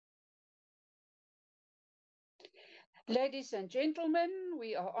Ladies and gentlemen,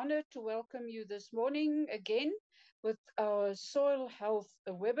 we are honored to welcome you this morning again with our soil health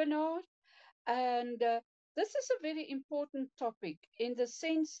webinar. And this is a very important topic in the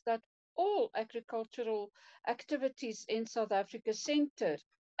sense that all agricultural activities in South Africa center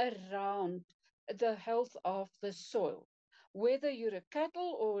around the health of the soil. Whether you're a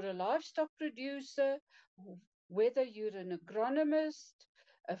cattle or a livestock producer, whether you're an agronomist,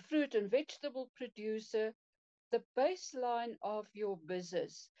 a fruit and vegetable producer, the baseline of your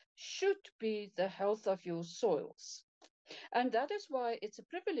business should be the health of your soils. And that is why it's a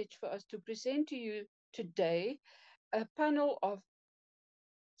privilege for us to present to you today a panel of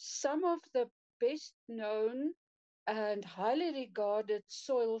some of the best known and highly regarded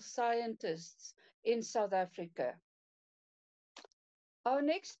soil scientists in South Africa. Our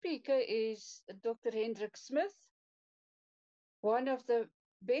next speaker is Dr. Hendrik Smith, one of the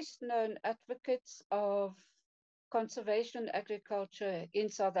best known advocates of conservation agriculture in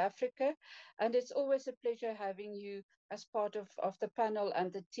South Africa. And it's always a pleasure having you as part of the panel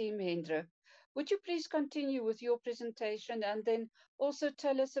and the team, Hendrik. Would you please continue with your presentation and then also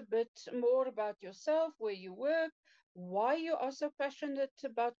tell us a bit more about yourself, where you work, why you are so passionate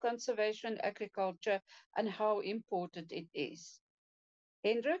about conservation agriculture, and how important it is?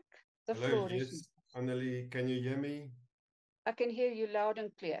 Hendrik, the Hello, floor is yes, yours. Annelie, can you hear me? I can hear you loud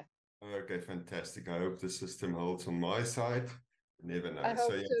and clear. Okay, fantastic. I hope the system holds on my side. Never know. I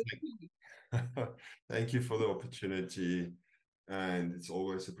So hope so too. thank you for the opportunity. And it's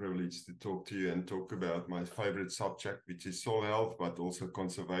always a privilege to talk to you and talk about my favorite subject, which is soil health, but also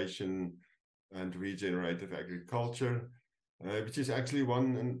conservation and regenerative agriculture, which is actually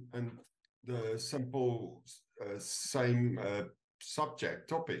one and the simple same subject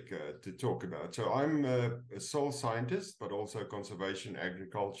topic to talk about. So I'm a soil scientist, but also conservation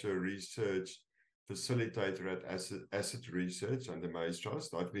agriculture research facilitator at Asset Research and the Maize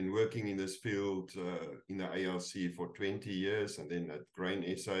Trust. I've been working in this field in the ALC for 20 years and then at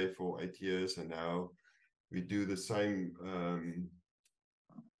Grain SA for 8 years. And now we do the same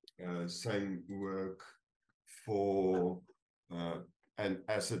work for and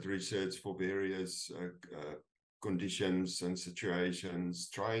asset research for various conditions and situations,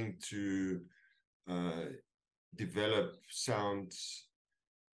 trying to develop sound,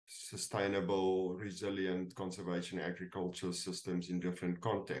 sustainable, resilient conservation agricultural systems in different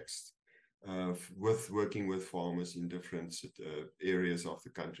contexts, with working with farmers in different areas of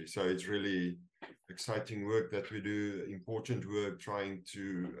the country. So it's really exciting work that we do, important work trying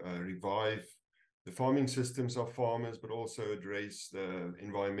to revive the farming systems of farmers, but also address the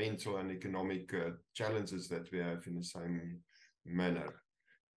environmental and economic challenges that we have in the same manner.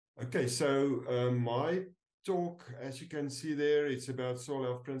 Okay, so my talk, as you can see there, it's about soil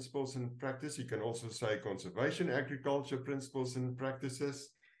health principles and practice. You can also say conservation agriculture principles and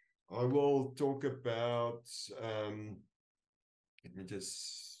practices. I will talk about, let me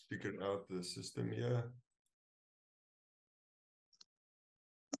just figure out the system here.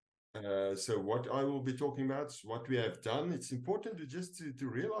 So what I will be talking about is what we have done. It's important to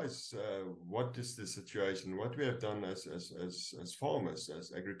realize what is the situation, what we have done as farmers,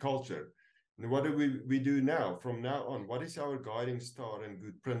 as agriculture. And what do we do now, from now on? What is our guiding star and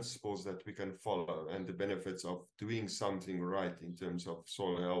good principles that we can follow and the benefits of doing something right in terms of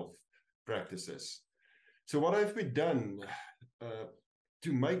soil health practices? So what have we done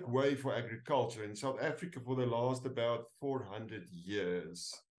to make way for agriculture in South Africa for the last about 400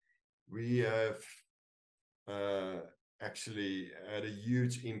 years? We have actually had a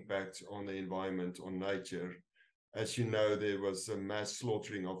huge impact on the environment, on nature. As you know, there was a mass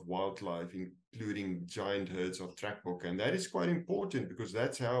slaughtering of wildlife, including giant herds of trackbok. And that is quite important because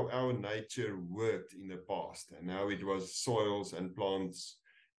that's how our nature worked in the past. And how it was soils and plants,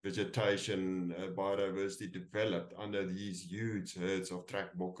 vegetation, biodiversity developed under these huge herds of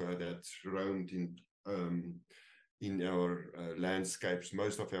trackbok that roamed in our landscapes,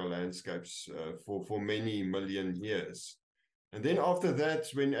 most of our landscapes, for many million years. And then after that,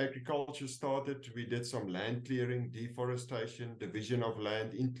 when agriculture started, we did some land clearing, deforestation, division of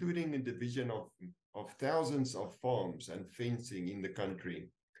land, including a division of thousands of farms and fencing in the country.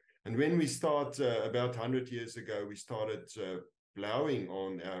 And when we start about 100 years ago, we started plowing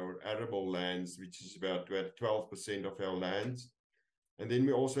on our arable lands, which is about 12% of our lands. And then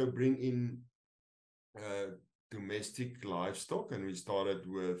we also bring in domestic livestock, and we started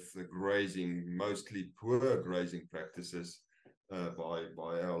with grazing, mostly poor grazing practices by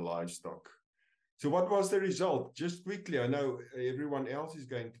our livestock. So what was the result? Just quickly, I know everyone else is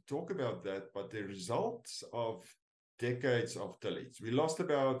going to talk about that, but the results of decades of tillage, we lost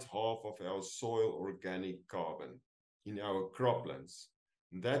about half of our soil organic carbon. in our croplands.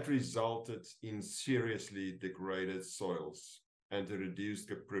 That resulted in seriously degraded soils and a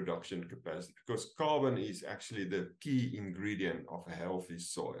reduced production capacity, because carbon is actually the key ingredient of a healthy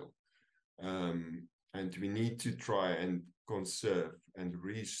soil. And we need to try and conserve and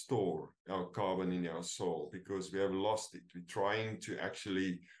restore our carbon in our soil, because we have lost it. We're trying to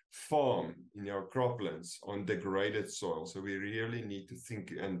actually farm in our croplands on degraded soil. So we really need to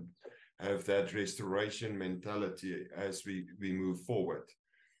think and have that restoration mentality as we move forward.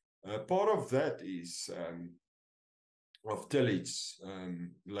 Part of that is of tillage,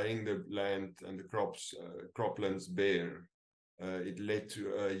 laying the land and the croplands bare. It led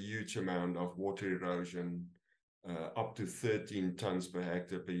to a huge amount of water erosion, up to 13 tons per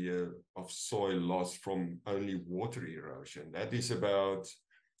hectare per year of soil loss from only water erosion. That is about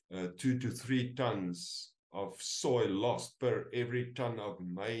 2 to 3 tons of soil lost per every ton of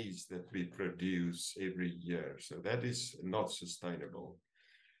maize that we produce every year. So that is not sustainable.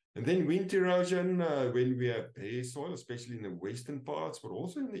 And then wind erosion, when we have bare soil, especially in the western parts, but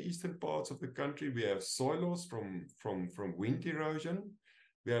also in the eastern parts of the country, we have soil loss from wind erosion.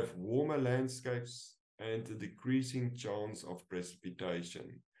 We have warmer landscapes and a decreasing chance of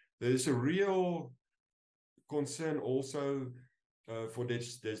precipitation. There's a real concern also for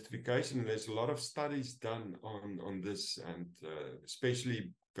desertification. There's a lot of studies done on this, and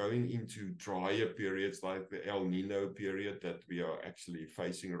especially going into drier periods like the El Nino period that we are actually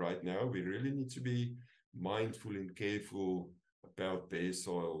facing right now. We really need to be mindful and careful about bare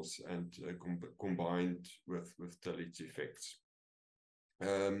soils and combined with tillage effects.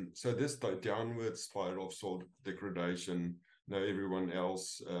 So this downward spiral of soil degradation, now everyone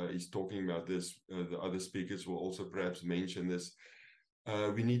else is talking about this. The other speakers will also perhaps mention this.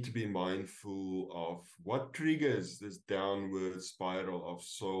 We need to be mindful of what triggers this downward spiral of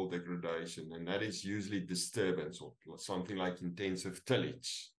soil degradation, and that is usually disturbance or something like intensive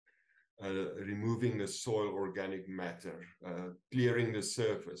tillage, removing the soil organic matter, clearing the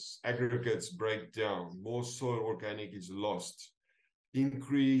surface, aggregates break down, more soil organic is lost,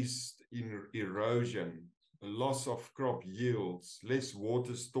 increased in erosion, loss of crop yields, less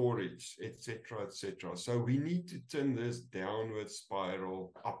water storage, etc., etc. So we need to turn this downward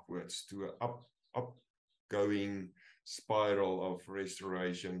spiral upwards to an upgoing spiral of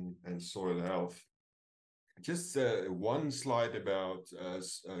restoration and soil health. Just one slide about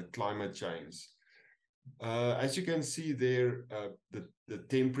climate change. As you can see there, the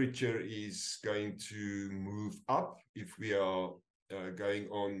temperature is going to move up if we are going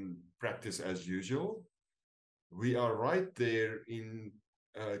on practice as usual. We are right there in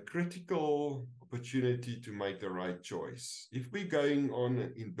a critical opportunity to make the right choice. If we're going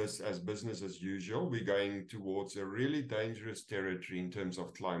on as business as usual, we're going towards a really dangerous territory in terms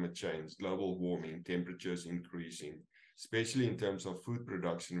of climate change, global warming, temperatures increasing, especially in terms of food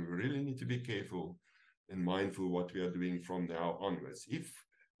production. We really need to be careful and mindful what we are doing from now onwards. If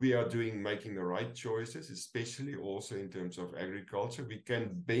we are making the right choices, especially also in terms of agriculture, we can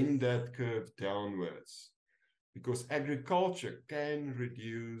bend that curve downwards, because agriculture can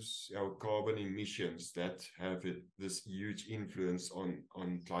reduce our carbon emissions that have this huge influence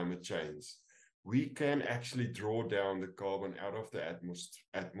on climate change. We can actually draw down the carbon out of the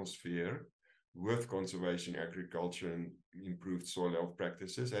atmosphere with conservation agriculture and improved soil health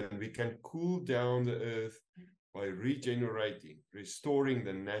practices, and we can cool down the earth by regenerating, restoring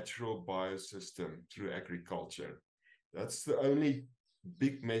the natural biosystem through agriculture. That's the only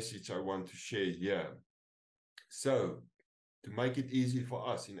big message I want to share here. So, to make it easy for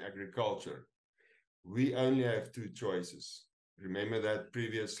us in agriculture, we only have 2 choices. Remember that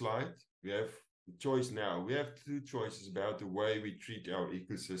previous slide? We have the choice now. We have 2 choices about the way we treat our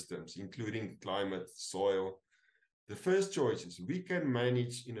ecosystems, including climate, soil. The first choice is we can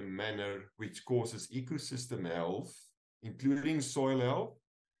manage in a manner which causes ecosystem health, including soil health,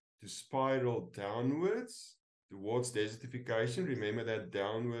 to spiral downwards towards desertification. Remember that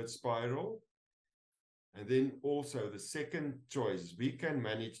downward spiral. And then also the second choice, we can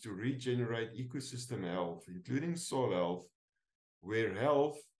manage to regenerate ecosystem health, including soil health, where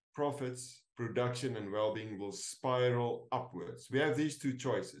health, profits, production, and well-being will spiral upwards. We have these 2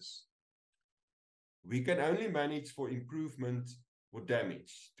 choices. We can only manage for improvement or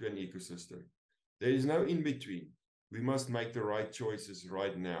damage to an ecosystem. There is no in-between. We must make the right choices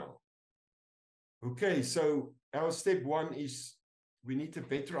right now. Okay, so our step 1 is we need a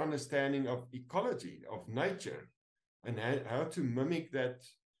better understanding of ecology, of nature, and how to mimic that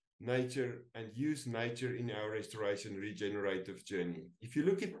nature and use nature in our restoration regenerative journey. If you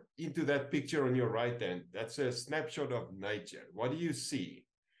look into that picture on your right hand, that's a snapshot of nature. What do you see?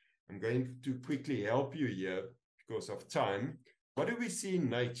 I'm going to quickly help you here, because of time, what do we see in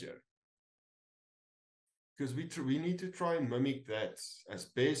nature? Because we need to try and mimic that as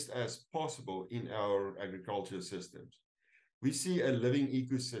best as possible in our agricultural systems. We see a living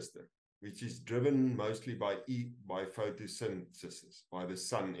ecosystem, which is driven mostly by photosynthesis, by the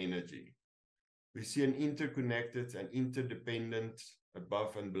sun energy. We see an interconnected and interdependent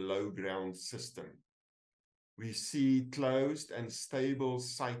above and below ground system. We see closed and stable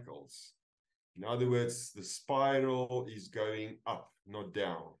cycles. In other words, the spiral is going up, not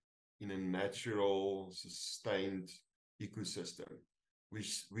down, in a natural, sustained ecosystem.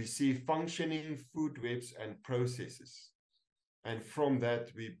 We see functioning food webs and processes. And from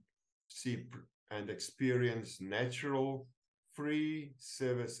that, we see and experience natural, free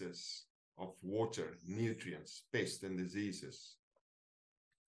services of water, nutrients, pests, and diseases.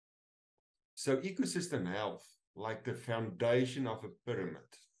 So ecosystem health, like the foundation of a pyramid,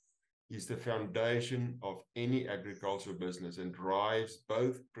 is the foundation of any agricultural business and drives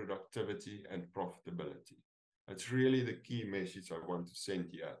both productivity and profitability. That's really the key message I want to send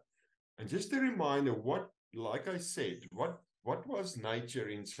here. And just a reminder, like I said, what was nature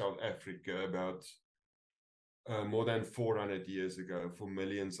in South Africa about more than 400 years ago, for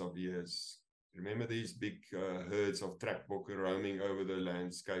millions of years? Remember these big herds of trekbokke roaming over the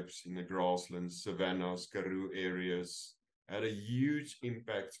landscapes in the grasslands, savannas, karoo areas, had a huge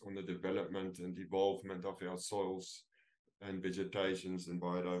impact on the development and evolvement of our soils and vegetations and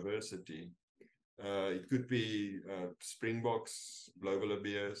biodiversity. It could be springboks,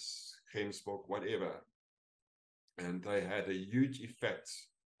 blauwillebeers, gemsbok, whatever. And they had a huge effect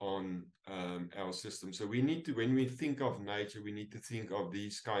on our system. So we need to, when we think of nature, we need to think of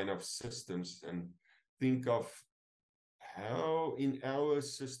these kind of systems and think of how in our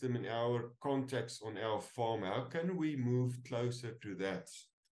system, in our context on our farm, how can we move closer to that?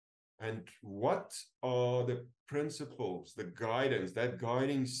 And what are the principles, the guidance, that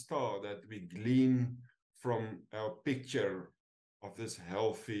guiding star that we glean from our picture of this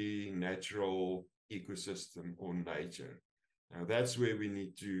healthy, natural ecosystem or nature? Now that's where we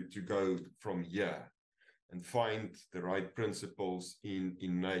need to go from here and find the right principles in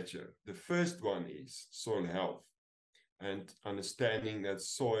nature. The first one is soil health and understanding that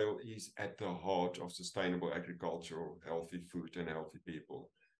soil is at the heart of sustainable agriculture, healthy food and healthy people.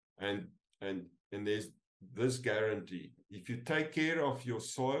 And there's this guarantee: if you take care of your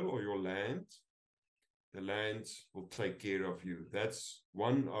soil or your land, the land will take care of you. That's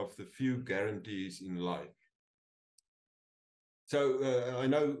one of the few guarantees in life. So I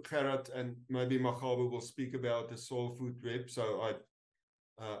know Gerhard and maybe Mmakgabo will speak about the soil food web, so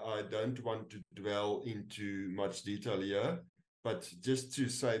I don't want to dwell into much detail here, but just to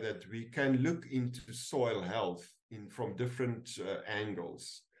say that we can look into soil health from different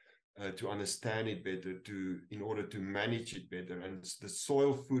angles to understand it better, in order to manage it better. And the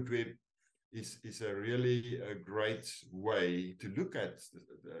soil food web is a really great way to look at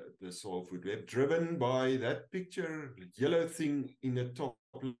the soil food web, driven by that picture, yellow thing in the top.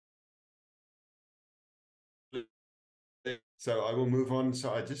 So I will move on.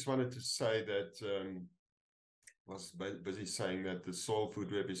 So I just wanted to say that was busy saying that the soil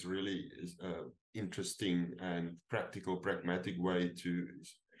food web is really interesting and practical, pragmatic way to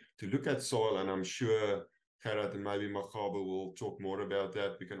look at soil. And I'm sure Gerhard and maybe Mmakgabo will talk more about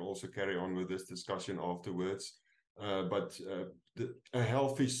that. We can also carry on with this discussion afterwards. But a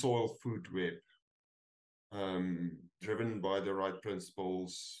healthy soil food web, driven by the right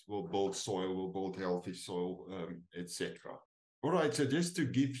principles, will build soil, will build healthy soil, etc. All right, so just to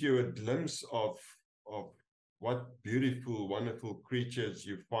give you a glimpse of what beautiful, wonderful creatures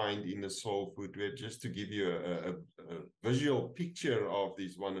you find in the soil food web, just to give you a visual picture of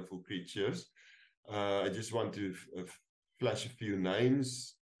these wonderful creatures, I just want to flash a few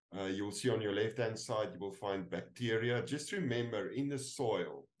names. You'll see on your left-hand side, you will find bacteria. Just remember, in the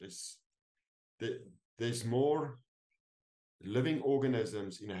soil, there's more living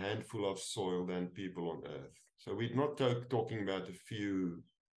organisms in a handful of soil than people on Earth. So we're not talking about a few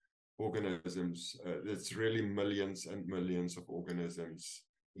organisms. It's really millions and millions of organisms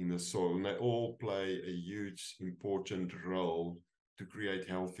in the soil, and they all play a huge, important role to create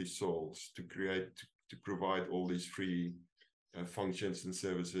healthy soils, to provide all these free functions and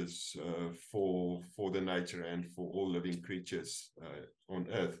services for the nature and for all living creatures on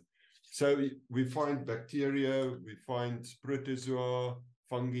Earth. So we find bacteria, we find protozoa,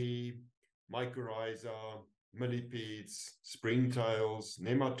 fungi, mycorrhiza, millipedes, springtails,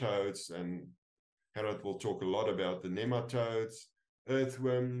 nematodes, and Gerhard will talk a lot about the nematodes,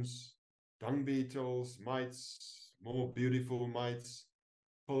 earthworms, dung beetles, mites, more beautiful mites,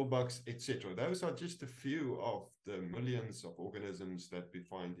 bugs, etc. Those are just a few of the millions of organisms that we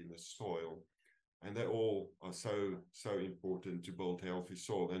find in the soil. And they all are so important to build healthy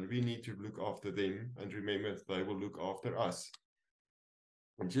soil. And we need to look after them. And remember, they will look after us.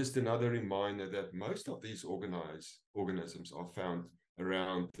 And just another reminder that most of these organisms are found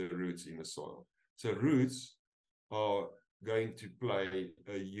around the roots in the soil. So roots are going to play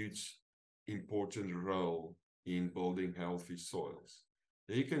a huge, important role in building healthy soils.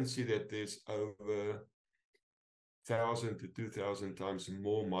 You can see that there's over 1,000 to 2,000 times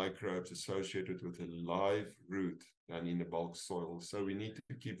more microbes associated with a live root than in the bulk soil. So we need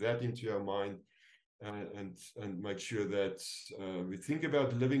to keep that into our mind and make sure that we think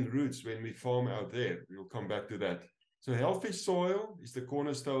about living roots when we farm out there. We'll come back to that. So healthy soil is the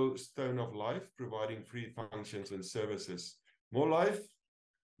cornerstone of life, providing free functions and services. More life,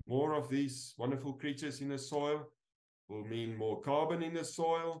 more of these wonderful creatures in the soil will mean more carbon in the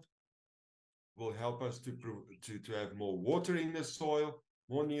soil, will help us to have more water in the soil,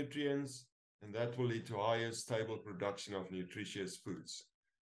 more nutrients, and that will lead to higher stable production of nutritious foods.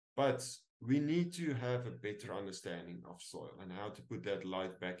 But we need to have a better understanding of soil and how to put that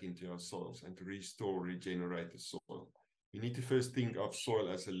life back into our soils and to regenerate the soil. We need to first think of soil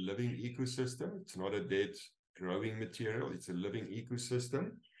as a living ecosystem. It's not a dead growing material, it's a living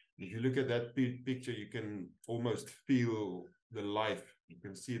ecosystem. If you look at that picture, you can almost feel the life. You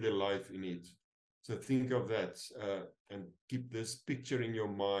can see the life in it. So think of that and keep this picture in your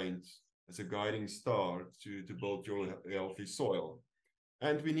mind as a guiding star to build your healthy soil.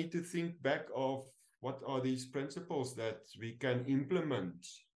 And we need to think back of what are these principles that we can implement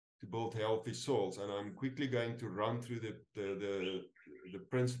to build healthy soils. And I'm quickly going to run through the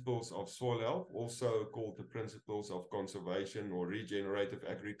principles of soil health, also called the principles of conservation or regenerative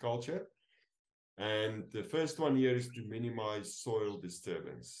agriculture. And the first one here is to minimize soil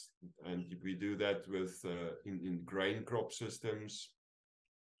disturbance. And we do that with in grain crop systems,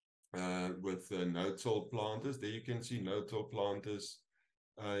 with no-till planters. There you can see no-till planters.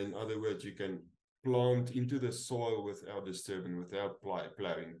 In other words, you can plant into the soil without disturbing, without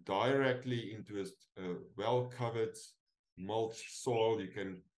plowing, directly into a well-covered mulch soil. You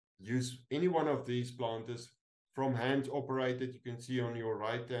can use any one of these planters from hand operated. You can see on your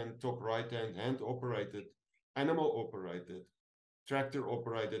right hand, top right hand operated, animal operated, tractor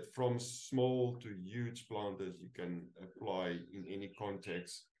operated, from small to huge planters you can apply in any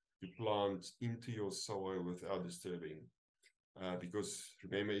context to plant into your soil without disturbing. Because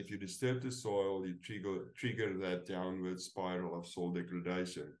remember, if you disturb the soil, you trigger that downward spiral of soil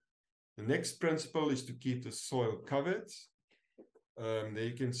degradation. The next principle is to keep the soil covered. There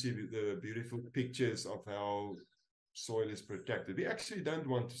you can see the beautiful pictures of how soil is protected. We actually don't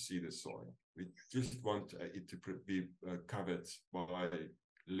want to see the soil. We just want it to be covered by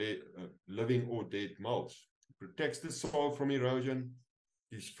living or dead mulch. It protects the soil from erosion.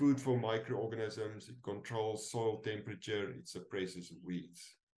 It's food for microorganisms, it controls soil temperature, it suppresses weeds.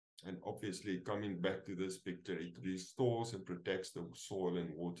 And obviously, coming back to this picture, it restores and protects the soil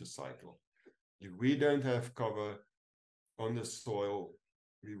and water cycle. If we don't have cover on the soil,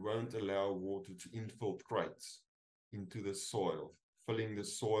 we won't allow water to infiltrate into the soil, filling the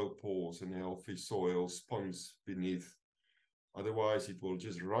soil pores and healthy soil ponds beneath. Otherwise, it will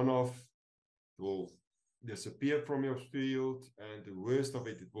just run off, it will disappear from your field, and the worst of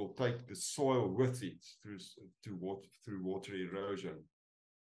it, it will take the soil with it through water erosion.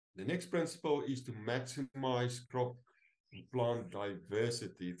 The next principle is to maximize crop and plant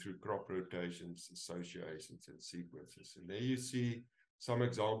diversity through crop rotations, associations, and sequences. And there you see some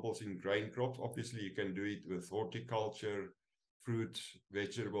examples in grain crops. Obviously, you can do it with horticulture, fruit,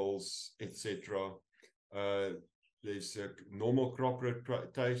 vegetables, etc. There's normal crop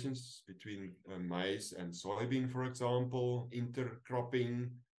rotations between maize and soybean, for example, intercropping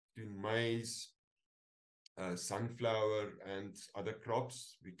between maize, sunflower, and other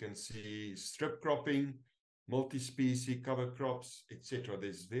crops. We can see strip cropping, multi-species cover crops, etc.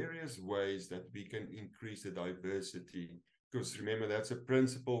 There's various ways that we can increase the diversity, because remember, that's a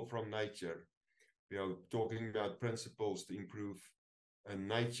principle from nature. We are talking about principles to improve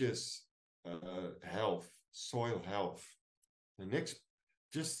nature's health, soil health. The next,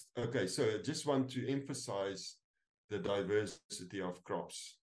 just want to emphasize the diversity of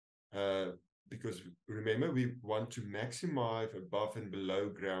crops, because remember, we want to maximize above and below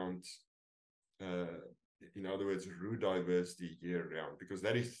ground, in other words, root diversity year round, because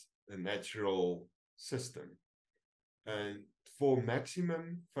that is a natural system. And for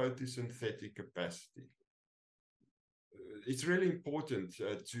maximum photosynthetic capacity, it's really important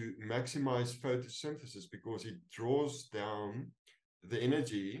to maximize photosynthesis, because it draws down the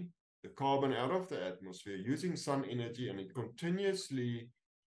energy, the carbon out of the atmosphere using sun energy, and it continuously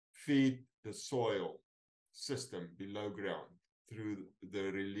feed the soil system below ground through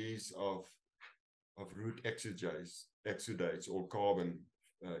the release of root exudates or carbon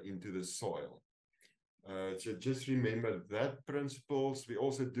into the soil. So just remember that principles. We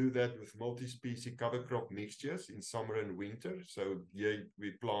also do that with multi-species cover crop mixtures in summer and winter. So here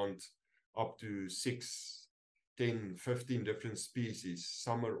we plant up to 6, 10, 15 different species,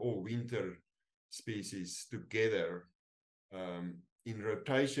 summer or winter species together in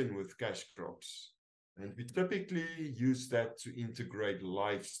rotation with cash crops. And we typically use that to integrate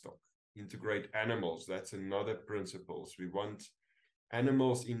livestock, integrate animals. That's another principle. We want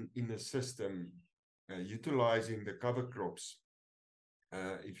animals in the system utilizing the cover crops.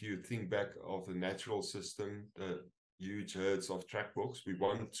 If you think back of the natural system, the huge herds of trackbooks, we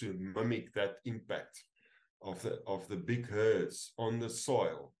want to mimic that impact of the big herds on the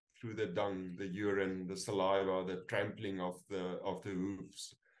soil through the dung, the urine, the saliva, the trampling of the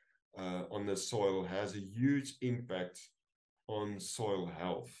hooves on the soil has a huge impact on soil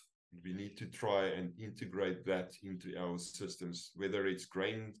health. We need to try and integrate that into our systems, whether it's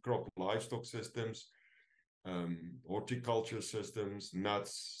grain crop livestock systems, horticulture systems,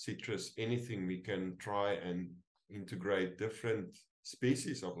 nuts, citrus, anything. We can try and integrate different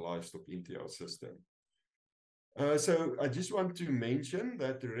species of livestock into our system. So I just want to mention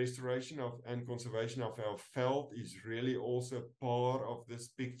that the restoration of and conservation of our veld is really also part of this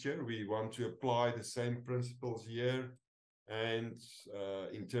picture. We want to apply the same principles here. And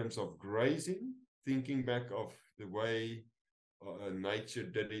in terms of grazing, thinking back of the way nature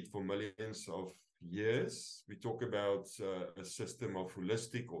did it for millions of years, we talk about a system of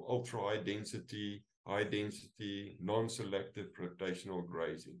holistic or ultra high density, non-selective rotational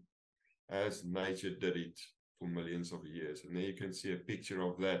grazing, as nature did it for millions of years. And there you can see a picture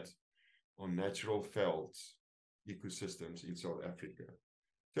of that on natural velds ecosystems in South Africa.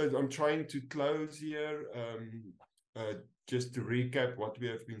 So I'm trying to close here. Just to recap what we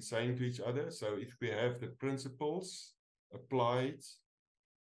have been saying to each other. So if we have the principles applied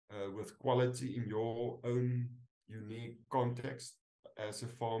with quality in your own unique context as a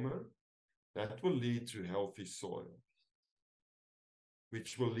farmer, that will lead to healthy soil,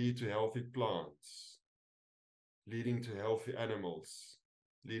 which will lead to healthy plants, leading to healthy animals,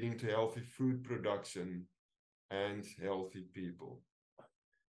 leading to healthy food production and healthy people.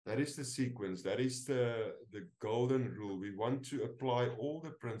 That is the sequence. That is the golden rule. We want to apply all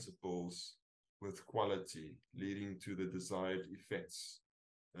the principles with quality, leading to the desired effects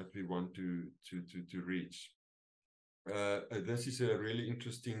that we want to reach. This is a really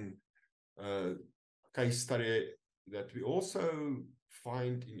interesting case study that we also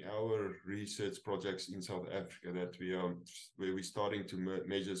find in our research projects in South Africa, that where we're starting to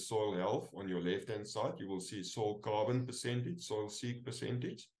measure soil health. On your left-hand side, you will see soil carbon percentage, soil seek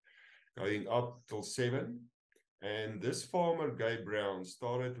percentage, going up till 7. And this farmer, Guy Brown,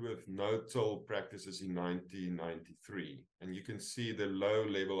 started with no-till practices in 1993. And you can see the low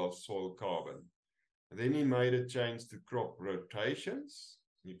level of soil carbon. And then he made a change to crop rotations.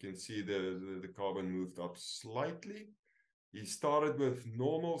 You can see the carbon moved up slightly. He started with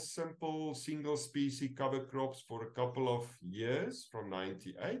normal, simple, single species cover crops for a couple of years from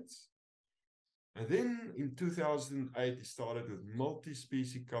 98. And then in 2008, he started with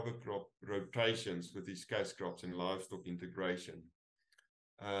multi-species cover crop rotations with his cash crops and livestock integration.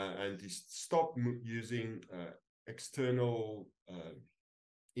 And he stopped using external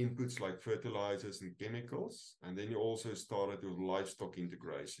inputs like fertilizers and chemicals. And then he also started with livestock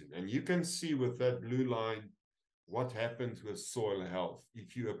integration. And you can see with that blue line what happens with soil health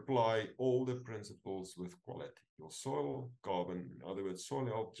if you apply all the principles with quality. Your soil carbon, in other words, soil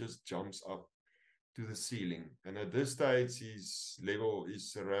health just jumps up to the ceiling. And at this stage, his level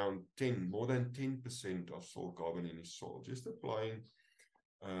is around 10, more than 10% of soil carbon in his soil, just applying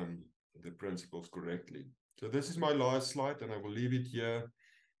the principles correctly. So this is my last slide, and I will leave it here.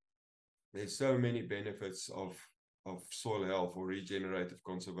 There's so many benefits of soil health or regenerative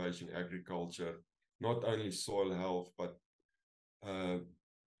conservation agriculture, not only soil health, but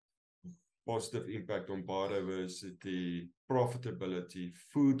positive impact on biodiversity, profitability,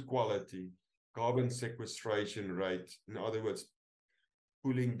 food quality, carbon sequestration rate. In other words,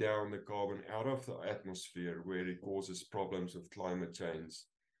 pulling down the carbon out of the atmosphere where it causes problems with climate change.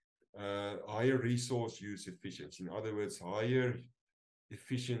 Higher resource use efficiency. In other words, higher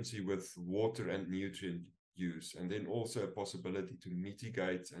efficiency with water and nutrient use, and then also a possibility to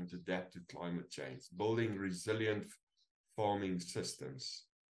mitigate and adapt to climate change, building resilient farming systems.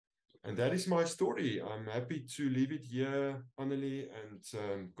 And that is my story. I'm happy to leave it here, Annelie,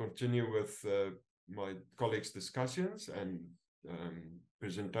 and continue with my colleagues' discussions and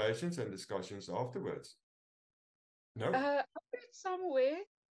presentations and discussions afterwards. No? I read somewhere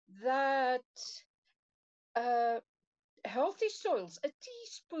that uh, healthy soils, a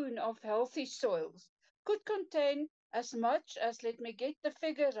teaspoon of healthy soils, could contain as much as, let me get the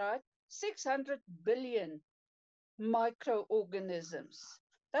figure right, 600 billion microorganisms.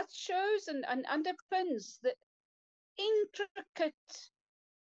 That shows and underpins the intricate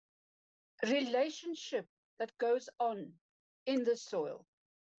relationship that goes on in the soil.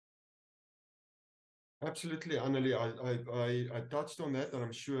 Absolutely, Annelie. I touched on that, and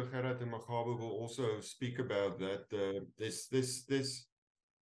I'm sure Gerhard and Mmakgabo will also speak about that. There's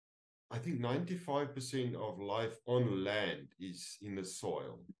I think 95% of life on land is in the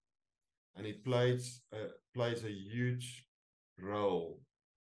soil, and it plays a huge role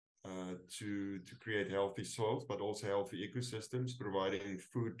to create healthy soils, but also healthy ecosystems, providing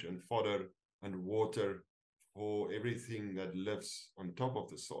food and fodder and water for everything that lives on top of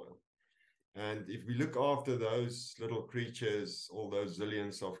the soil. And if we look after those little creatures, all those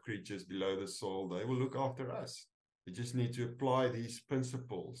zillions of creatures below the soil, they will look after us. We just need to apply these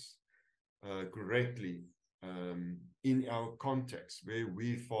principles correctly in our context, where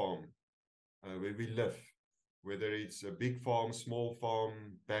we farm, where we live, whether it's a big farm, small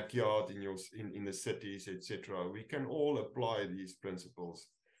farm, backyard in the cities, etc. We can all apply these principles,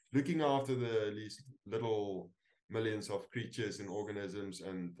 looking after these little millions of creatures and organisms,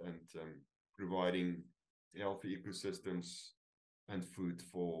 and providing healthy ecosystems and food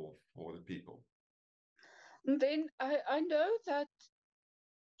for the people. And then I know that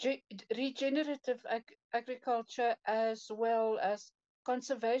regenerative agriculture as well as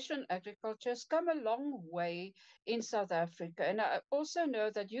conservation agriculture has come a long way in South Africa. And I also know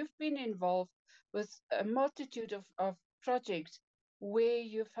that you've been involved with a multitude of projects where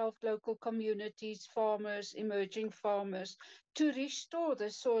you've helped local communities, farmers, emerging farmers, to restore the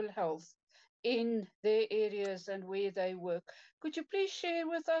soil health in their areas and where they work. Could you please share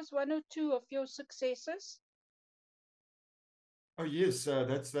with us one or two of your successes? Oh yes,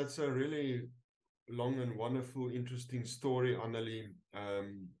 that's a really long and wonderful, interesting story, Annelie.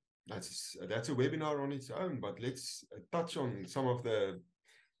 That's a webinar on its own, but let's touch on some of the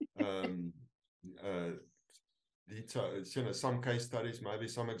details, some case studies, maybe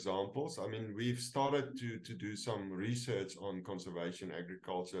some examples. I mean, we've started to do some research on conservation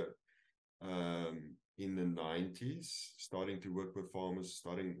agriculture in the 90s, starting to work with farmers,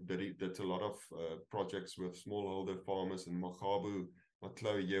 did a lot of projects with smallholder farmers. And Mmakgabo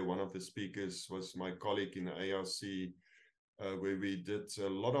Matlou here, one of the speakers, was my colleague in the ARC, where we did a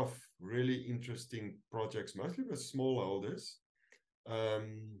lot of really interesting projects, mostly with smallholders.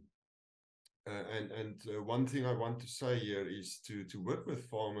 One thing I want to say here is to work with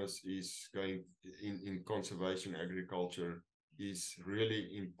farmers is going in conservation agriculture is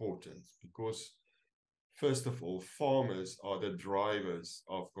really important, because first of all, farmers are the drivers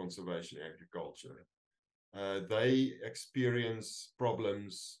of conservation agriculture. They experience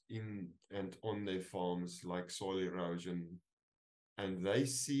problems in and on their farms, like soil erosion, and they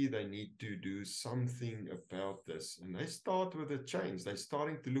see they need to do something about this. And they start with a change. They're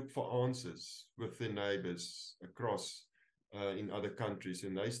starting to look for answers with their neighbors across in other countries.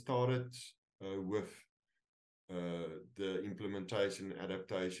 And they started with the implementation and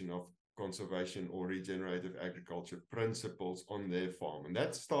adaptation of conservation or regenerative agriculture principles on their farm. And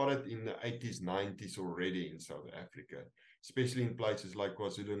that started in the 80s, 90s already in South Africa, especially in places like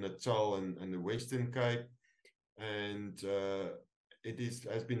KwaZulu-Natal and the Western Cape. And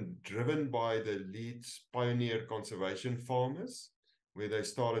has been driven by the lead pioneer conservation farmers, where they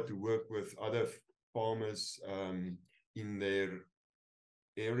started to work with other farmers in their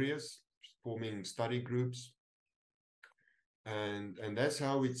areas, forming study groups. And that's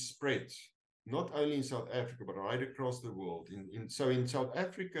how it spread, not only in South Africa, but right across the world. So in South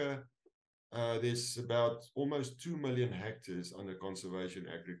Africa, there's about almost 2 million hectares under conservation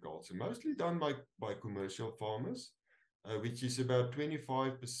agriculture, mostly done by commercial farmers, which is about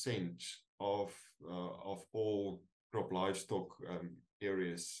 25% of all crop livestock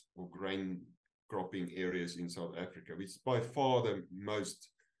areas or grain cropping areas in South Africa, which is by far the most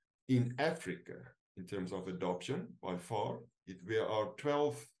in Africa in terms of adoption, by far. We are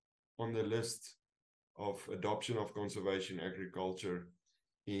 12th on the list of adoption of conservation agriculture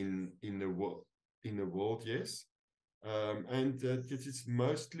in the world, yes. And it is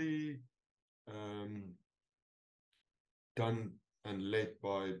mostly done and led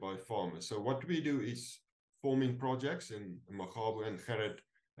by farmers. So what we do is forming projects, and Mmakgabo and Gerhard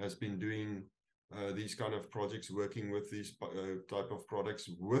has been doing these kind of projects, working with these type of products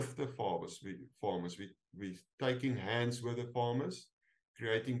with the farmers. We taking hands with the farmers,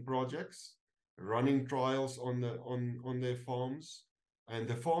 creating projects, running trials on their farms, and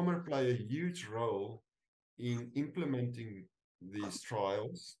the farmer play a huge role in implementing these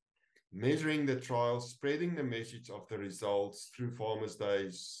trials, measuring the trials, spreading the message of the results through farmers'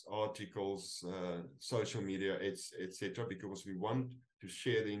 days, articles, social media, etc. Because we want to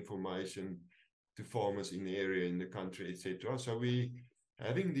share the information to farmers in the area, in the country, etc. So we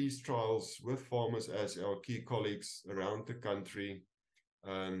having these trials with farmers as our key colleagues around the country,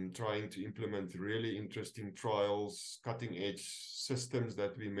 trying to implement really interesting trials, cutting edge systems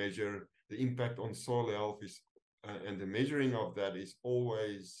that we measure. The impact on soil health is, and the measuring of that is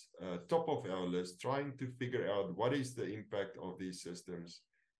always top of our list, trying to figure out what is the impact of these systems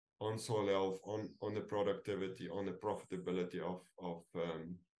on soil health, on the productivity, on the profitability of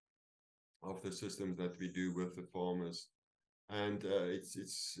the systems that we do with the farmers. And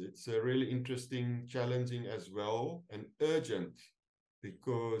it's a really interesting, challenging as well, and urgent,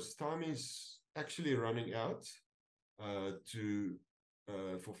 because time is actually running out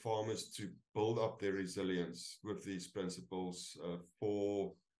for farmers to build up their resilience with these principles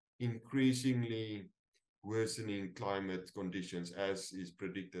for increasingly worsening climate conditions, as is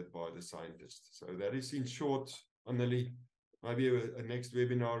predicted by the scientists. So that is in short, Annelie. Maybe a next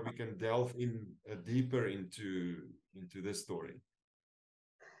webinar we can delve in deeper into this story.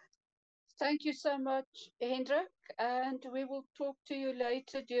 Thank you so much, Hendrik, and we will talk to you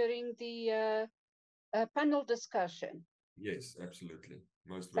later during the panel discussion. Yes, absolutely.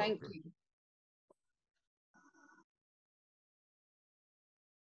 Most welcome. Thank you.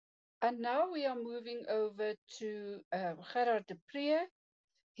 And now we are moving over to Gerhard du Preez.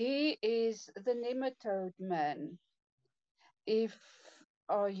 He is the nematode man.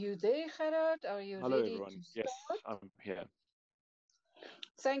 Are you there, Gerhard? Are you Hello, ready everyone. to start? Yes, I'm here.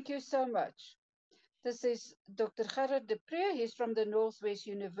 Thank you so much. This is Dr. Gerhard du Preez. He's from the Northwest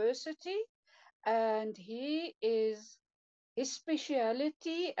University, and his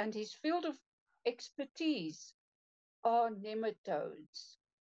speciality and his field of expertise are nematodes.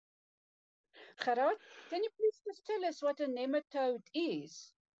 Gerhard, can you please just tell us what a nematode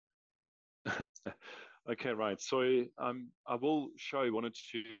is? Okay, right. So I will show one or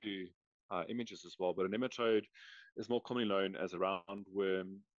two images as well, but a nematode is more commonly known as a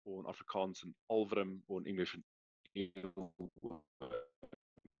roundworm, or in Afrikaans an alworm, or in English an eelworm.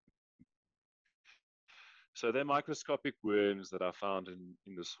 So they're microscopic worms that are found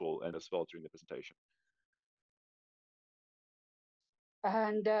in the soil and as well during the presentation.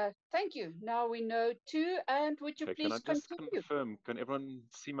 And thank you. Now we know too. And would you please can I just continue? confirm, can everyone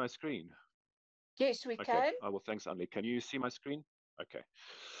see my screen? Yes, we can. Well, thanks, Annelie. Can you see my screen? Okay.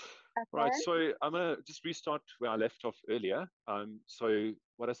 Okay. Right, so I'm going to just restart where I left off earlier. So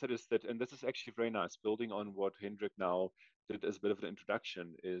what I said is that, and this is actually very nice, building on what Hendrik now did as a bit of an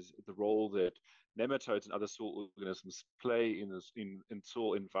introduction, is the role that nematodes and other soil organisms play in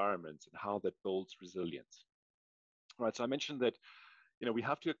soil environments and how that builds resilience. Right, so I mentioned that, we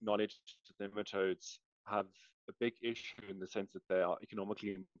have to acknowledge that nematodes have a big issue in the sense that they are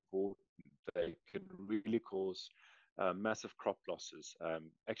economically important. They can really cause massive crop losses,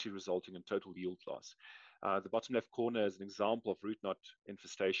 actually resulting in total yield loss. The bottom left corner is an example of root knot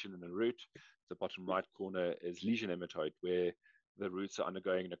infestation in a root. The bottom right corner is lesion nematode, where the roots are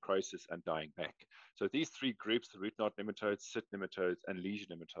undergoing necrosis and dying back. So these three groups, the root knot nematodes, sit nematodes, and lesion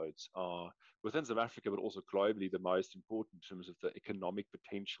nematodes, are within South Africa, but also globally, the most important in terms of the economic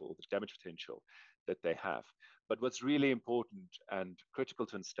potential, the damage potential that they have. But what's really important and critical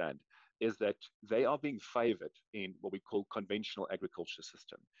to understand is that they are being favored in what we call conventional agriculture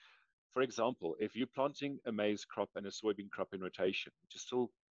system. For example, if you're planting a maize crop and a soybean crop in rotation, which is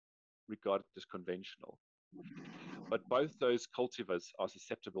still regarded as conventional, but both those cultivars are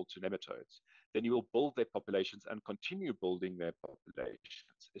susceptible to nematodes, then you will build their populations and continue building their populations,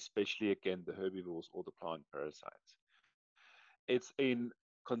 especially, again, the herbivores or the plant parasites. It's in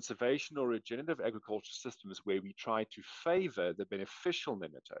conservation or regenerative agriculture systems where we try to favor the beneficial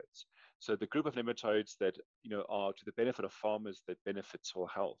nematodes. So the group of nematodes that are to the benefit of farmers, that benefit soil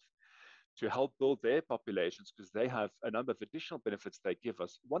health, to help build their populations, because they have a number of additional benefits they give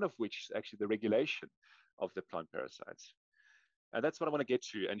us, one of which is actually the regulation of the plant parasites. And that's what I want to get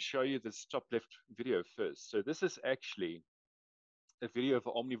to and show you this top left video first. So this is actually a video of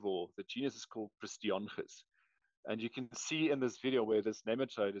an omnivore. The genus is called Pristionchus. And you can see in this video where this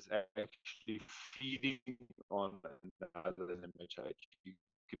nematode is actually feeding on another nematode. You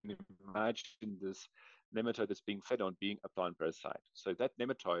can imagine this nematode that's being fed on being a plant parasite. So that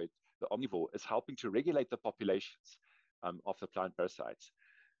nematode, the omnivore, is helping to regulate the populations of the plant parasites.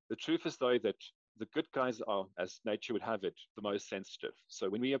 The truth is, though, that the good guys are, as nature would have it, the most sensitive. So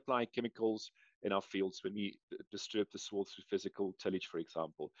when we apply chemicals in our fields, when we disturb the soil through physical tillage, for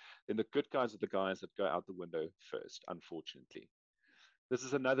example, then the good guys are the guys that go out the window first, unfortunately. This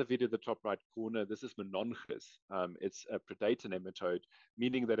is another video in the top right corner. This is Mononchus. It's a predator nematode,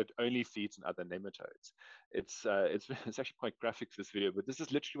 meaning that it only feeds on other nematodes. It's actually quite graphic, this video, but this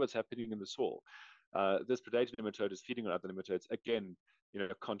is literally what's happening in the soil. This predator nematode is feeding on other nematodes, again,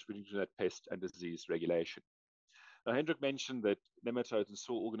 contributing to that pest and disease regulation. Now, Hendrik mentioned that nematodes and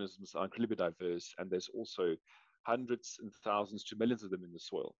soil organisms are incredibly diverse, and there's also hundreds and thousands to millions of them in the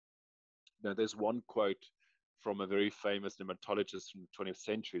soil. Now, there's one quote from a very famous nematologist from the 20th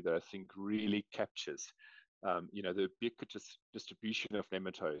century that I think really captures, the ubiquitous distribution of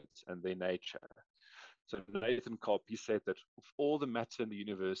nematodes and their nature. So Nathan Cobb, he said that if all the matter in the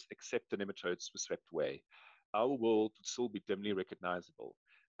universe except the nematodes was swept away, our world would still be dimly recognizable.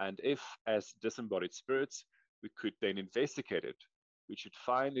 And if, as disembodied spirits, we could then investigate it, we should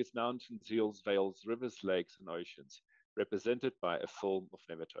find its mountains, hills, vales, rivers, lakes, and oceans represented by a film of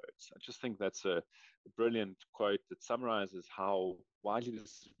nematodes. I just think that's a brilliant quote that summarizes how widely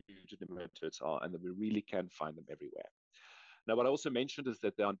distributed nematodes are and that we really can find them everywhere. Now, what I also mentioned is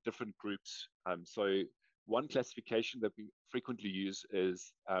that there are different groups. So one classification that we frequently use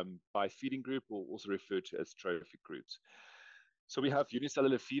is by feeding group, or also referred to as trophic groups. So we have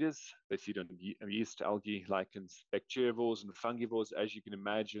unicellular feeders. They feed on yeast, algae, lichens, bacterivores, and fungivores. As you can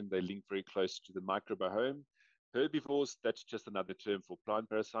imagine, they link very close to the microbiome. Herbivores, that's just another term for plant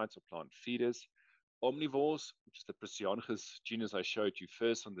parasites or plant feeders. Omnivores, which is the Procyon genus I showed you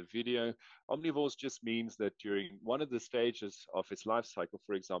first on the video. Omnivores just means that during one of the stages of its life cycle,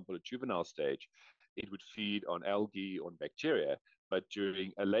 for example, a juvenile stage, it would feed on algae or bacteria, but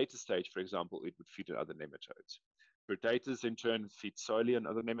during a later stage, for example, it would feed on other nematodes. Predators, in turn, feed solely on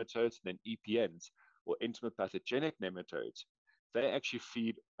other nematodes, and then EPNs, or entomopathogenic nematodes, they actually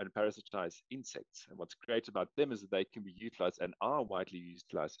feed and parasitize insects. And what's great about them is that they can be utilized and are widely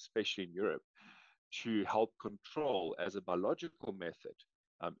utilized, especially in Europe, to help control as a biological method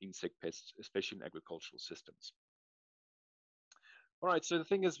insect pests, especially in agricultural systems. All right, so the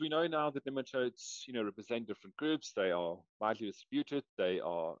thing is, we know now that nematodes, represent different groups. They are widely distributed. They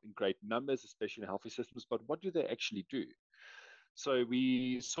are in great numbers, especially in healthy systems. But what do they actually do? So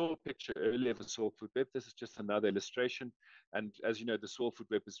we saw a picture earlier of a soil food web. This is just another illustration. And as you know, the soil food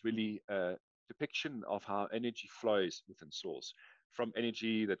web is really a depiction of how energy flows within soils, from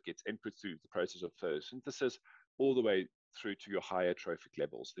energy that gets input through the process of photosynthesis all the way through to your higher trophic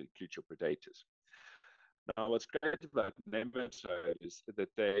levels that include your predators. Now, what's great about nematodes is that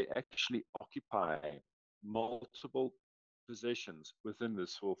they actually occupy multiple positions within the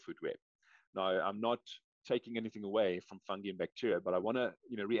soil food web. Now, I'm not taking anything away from fungi and bacteria, but I want to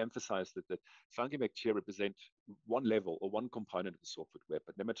re-emphasize that the fungi and bacteria represent one level or one component of the soil food web,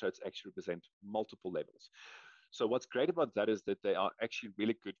 but nematodes actually represent multiple levels. So what's great about that is that they are actually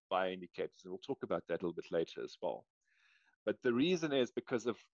really good bioindicators, and we'll talk about that a little bit later as well. But the reason is because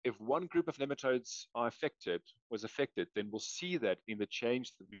if one group of nematodes was affected, then we'll see that in the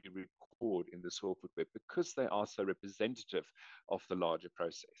change that we record in the soil food web, because they are so representative of the larger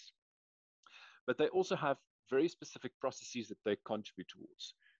process. But they also have very specific processes that they contribute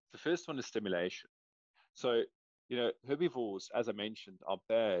towards. The first one is stimulation. So, herbivores, as I mentioned, are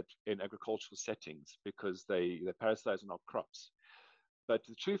bad in agricultural settings because they parasitize on our crops. But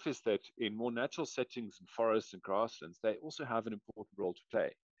the truth is that in more natural settings in forests and grasslands, they also have an important role to play.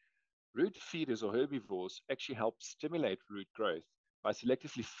 Root feeders or herbivores actually help stimulate root growth by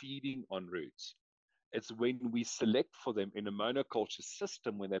selectively feeding on roots. It's when we select for them in a monoculture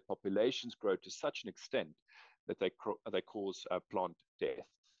system, when their populations grow to such an extent that they cause plant death.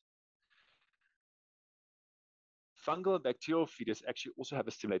 Fungal and bacterial feeders actually also have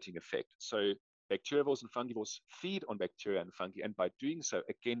a stimulating effect. So bacterivores and fungivores feed on bacteria and fungi, and by doing so,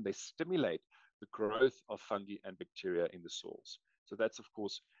 again, they stimulate the growth of fungi and bacteria in the soils. So that's, of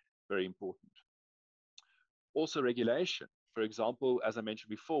course, very important. Also, regulation. For example, as I mentioned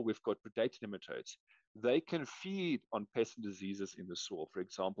before, we've got predator nematodes. They can feed on pests and diseases in the soil, for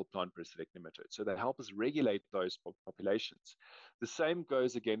example, plant parasitic nematodes. So they help us regulate those populations. The same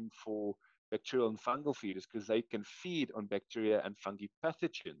goes again for bacterial and fungal feeders, because they can feed on bacteria and fungi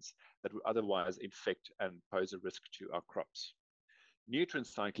pathogens that would otherwise infect and pose a risk to our crops. Nutrient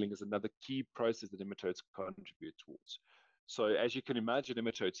cycling is another key process that nematodes contribute towards. So as you can imagine,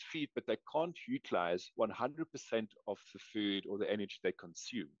 nematodes feed, but they can't utilize 100% of the food or the energy they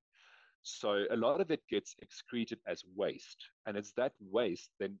consume. So a lot of it gets excreted as waste. And it's that waste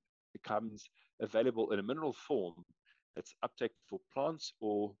then becomes available in a mineral form that's uptake for plants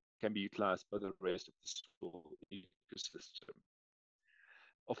or can be utilized by the rest of the soil ecosystem.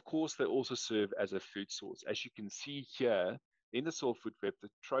 Of course, they also serve as a food source. As you can see here in the soil food web, the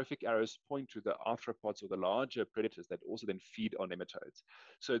trophic arrows point to the arthropods or the larger predators that also then feed on nematodes.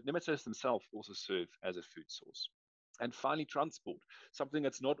 So nematodes themselves also serve as a food source. And finally, transport, something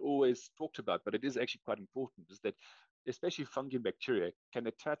that's not always talked about, but it is actually quite important, is that especially fungi and bacteria can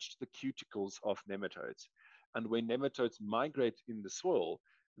attach to the cuticles of nematodes. And when nematodes migrate in the soil,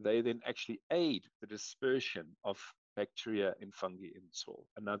 they then actually aid the dispersion of bacteria and fungi in the soil,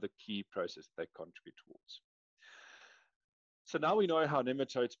 another key process they contribute towards. So now we know how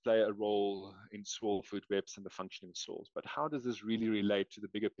nematodes play a role in soil food webs and the functioning of soils, but how does this really relate to the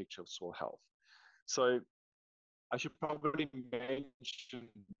bigger picture of soil health? So I should probably mention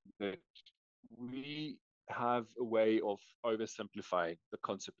that we have a way of oversimplifying the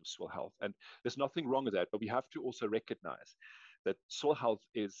concept of soil health. And there's nothing wrong with that, but we have to also recognize that soil health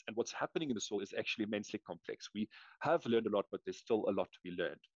is, and what's happening in the soil is actually immensely complex. We have learned a lot, but there's still a lot to be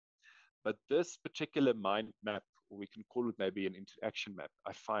learned. But this particular mind map, or we can call it maybe an interaction map,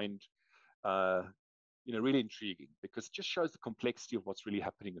 I find really intriguing because it just shows the complexity of what's really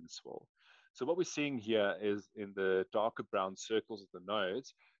happening in the soil. So what we're seeing here is in the darker brown circles of the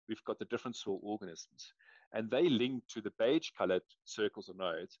nodes, we've got the different soil organisms, and they link to the beige-colored circles or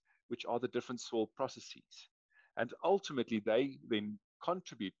nodes, which are the different soil processes. And ultimately, they then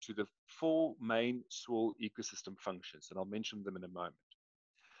contribute to the 4 main soil ecosystem functions, and I'll mention them in a moment.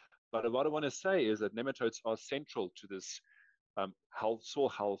 But what I want to say is that nematodes are central to this soil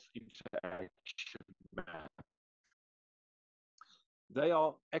health interaction map. They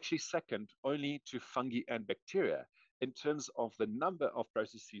are actually second only to fungi and bacteria in terms of the number of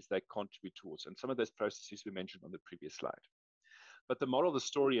processes they contribute towards. And some of those processes we mentioned on the previous slide. But the moral of the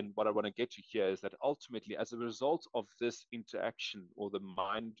story and what I want to get to here is that ultimately, as a result of this interaction or the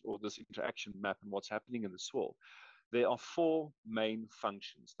mind or this interaction map and what's happening in the soil, there are 4 main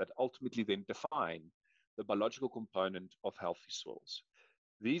functions that ultimately then define the biological component of healthy soils.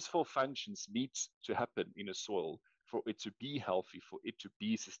 These 4 functions need to happen in a soil for it to be healthy, for it to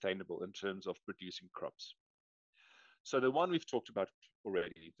be sustainable in terms of producing crops. So the one we've talked about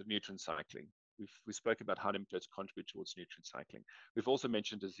already, the nutrient cycling. We spoke about how nematodes contribute towards nutrient cycling. We've also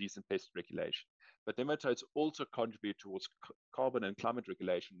mentioned disease and pest regulation. But nematodes also contribute towards carbon and climate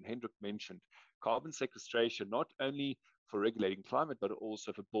regulation. Hendrik mentioned carbon sequestration, not only for regulating climate, but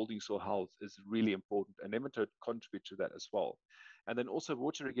also for building soil health is really important. And nematodes contribute to that as well. And then also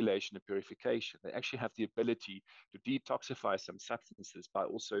water regulation and purification. They actually have the ability to detoxify some substances by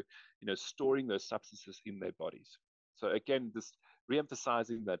also, storing those substances in their bodies. So again, this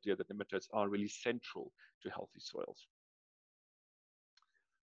re-emphasizing the idea that nematodes are really central to healthy soils.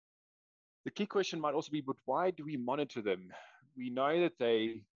 The key question might also be, but why do we monitor them? We know that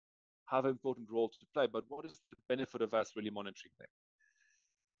they have an important role to play, but what is the benefit of us really monitoring them?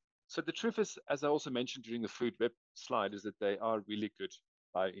 So the truth is, as I also mentioned during the food web slide, is that they are really good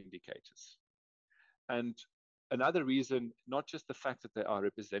bioindicators. And another reason, not just the fact that they are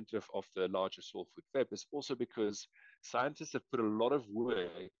representative of the larger soil food web, is also because scientists have put a lot of work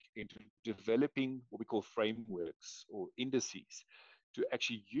into developing what we call frameworks or indices to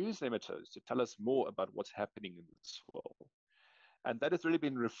actually use nematodes to tell us more about what's happening in the soil. And that has really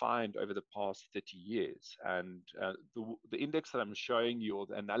been refined over the past 30 years. And the index that I'm showing you, or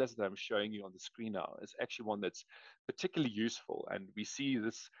the analysis that I'm showing you on the screen now, is actually one that's particularly useful. And we see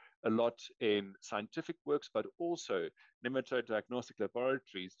this a lot in scientific works, but also nematode diagnostic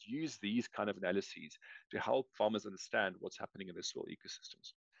laboratories use these kind of analyses to help farmers understand what's happening in their soil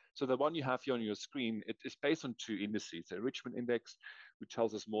ecosystems. So the one you have here on your screen, it is based on 2 indices, the enrichment index, which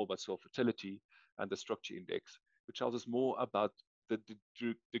tells us more about soil fertility, and the structure index, which tells us more about the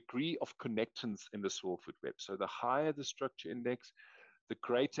degree of connectance in the soil food web. So the higher the structure index, the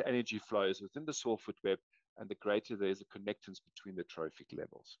greater energy flows within the soil food web, and the greater there is a connectance between the trophic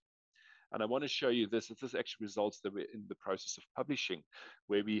levels. And I want to show you this. This actually results that we're in the process of publishing,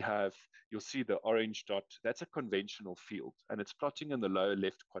 where we have, you'll see the orange dot, that's a conventional field, and it's plotting in the lower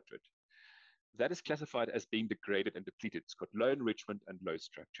left quadrant. That is classified as being degraded and depleted. It's got low enrichment and low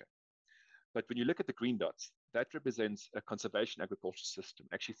structure. But when you look at the green dots, that represents a conservation agriculture system,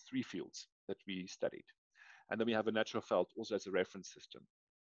 actually 3 fields that we studied. And then we have a natural veld also as a reference system.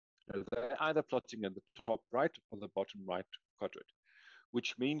 Now, they're either plotting in the top right or the bottom right quadrant,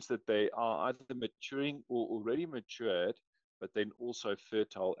 which means that they are either maturing or already matured but then also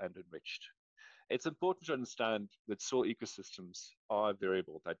fertile and enriched. It's important to understand that soil ecosystems are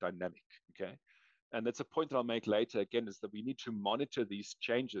variable, they're dynamic, okay? And that's a point that I'll make later again, is that we need to monitor these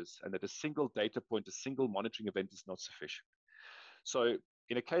changes, and that a single data point, a single monitoring event is not sufficient. So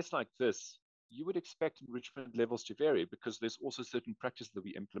in a case like this, you would expect enrichment levels to vary because there's also certain practices that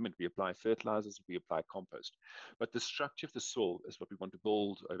we implement. We apply fertilizers, we apply compost, but the structure of the soil is what we want to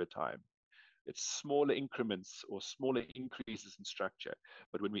build over time. It's smaller increments or smaller increases in structure.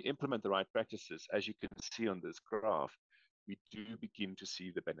 But when we implement the right practices, as you can see on this graph, we do begin to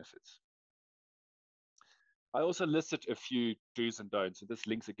see the benefits. I also listed a few do's and don'ts, and this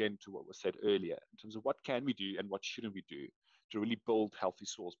links again to what was said earlier in terms of what can we do and what shouldn't we do to really build healthy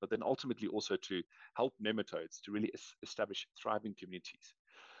soils, but then ultimately also to help nematodes to really establish thriving communities.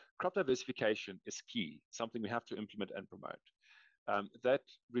 Crop diversification is key, something we have to implement and promote. That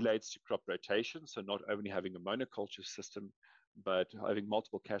relates to crop rotation, so not only having a monoculture system, but having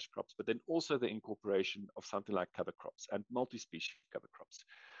multiple cash crops, but then also the incorporation of something like cover crops and multi-species cover crops.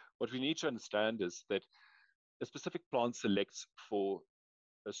 What we need to understand is that a specific plant selects for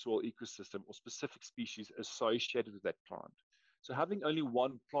a soil ecosystem or specific species associated with that plant. So having only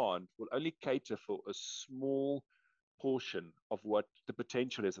one plant will only cater for a small portion of what the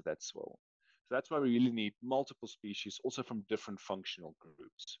potential is of that soil. So that's why we really need multiple species, also from different functional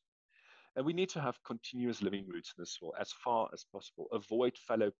groups. And we need to have continuous living roots in the soil as far as possible. Avoid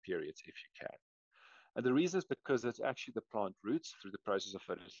fallow periods if you can. And the reason is because it's actually the plant roots through the process of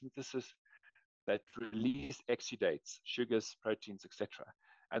photosynthesis that release exudates, sugars, proteins, etc.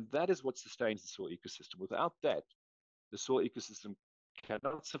 And that is what sustains the soil ecosystem. Without that, the soil ecosystem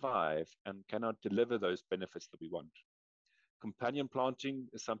cannot survive and cannot deliver those benefits that we want. Companion planting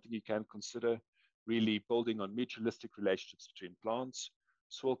is something you can consider, really building on mutualistic relationships between plants.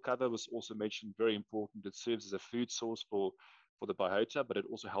 Soil cover was also mentioned, very important. It serves as a food source for the biota, but it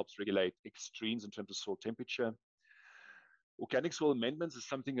also helps regulate extremes in terms of soil temperature. Organic soil amendments is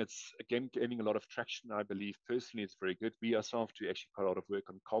something that's, again, gaining a lot of traction. I believe personally it's very good. We ourselves do actually quite a lot of work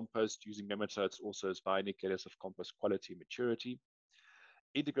on compost, using nematodes also as bioindicators of compost quality and maturity.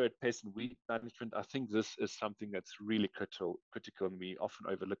 Integrated pest and weed management, I think this is something that's really critical, and we often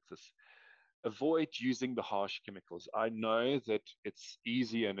overlook this. Avoid using the harsh chemicals. I know that it's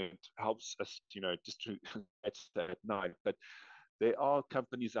easy and it helps us, just to at night, but there are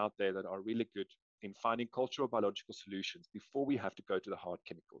companies out there that are really good in finding cultural biological solutions before we have to go to the hard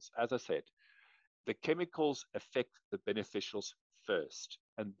chemicals. As I said, the chemicals affect the beneficials first,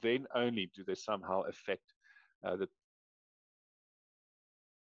 and then only do they somehow affect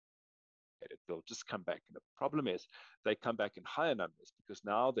they'll just come back. And the problem is they come back in higher numbers because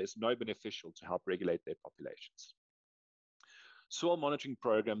now there's no beneficial to help regulate their populations. Soil monitoring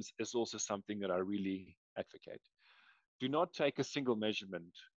programs is also something that I really advocate. Do not take a single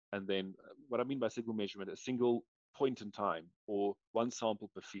measurement and then, what I mean by single measurement, a single point in time or one sample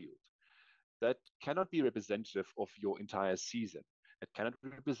per field. That cannot be representative of your entire season. It cannot be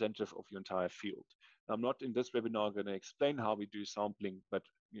representative of your entire field. Now, I'm not in this webinar going to explain how we do sampling, but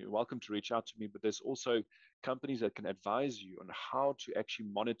you're welcome to reach out to me. But there's also companies that can advise you on how to actually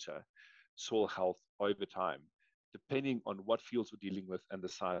monitor soil health over time, depending on what fields we're dealing with and the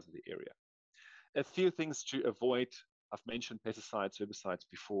size of the area. A few things to avoid. I've mentioned pesticides, herbicides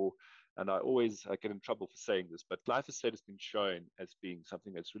before, and I always get in trouble for saying this, but glyphosate has been shown as being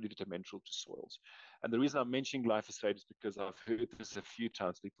something that's really detrimental to soils. And the reason I'm mentioning glyphosate is because I've heard this a few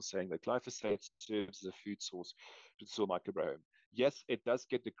times, people saying that glyphosate serves as a food source to the soil microbiome. Yes, it does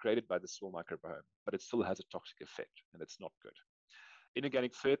get degraded by the soil microbiome, but it still has a toxic effect, and it's not good.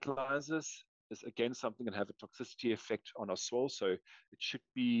 Inorganic fertilizers is again something that have a toxicity effect on our soil, so it should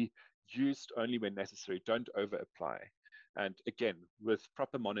be used only when necessary. Don't over apply. And again, with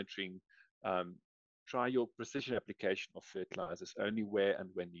proper monitoring, try your precision application of fertilizers only where and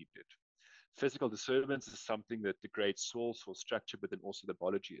when needed. Physical disturbance is something that degrades soil structure, but then also the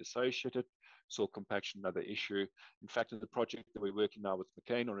biology associated. Soil compaction, another issue. In fact, in the project that we're working now with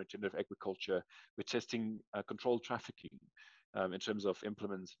McCain on regenerative agriculture, we're testing controlled trafficking in terms of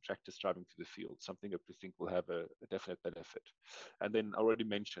implements, tractors driving through the field, something that we think will have a definite benefit. And then I already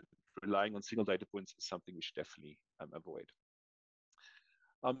mentioned, relying on single data points is something we should definitely avoid.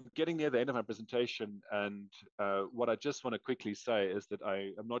 I'm getting near the end of my presentation, and what I just want to quickly say is that I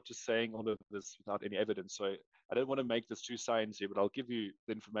am not just saying all of this without any evidence. So I don't want to make this too sciencey, but I'll give you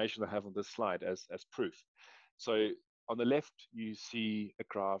the information I have on this slide as proof. So on the left, you see a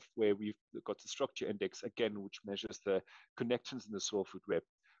graph where we've got the structure index, again, which measures the connections in the soil food web,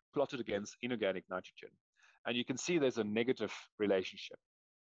 plotted against inorganic nitrogen. And you can see there's a negative relationship.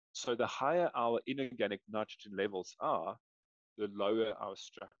 So the higher our inorganic nitrogen levels are, the lower our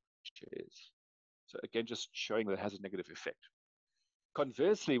structure is. So again, just showing that it has a negative effect.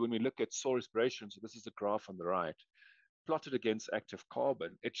 Conversely, when we look at soil respiration, so this is the graph on the right, plotted against active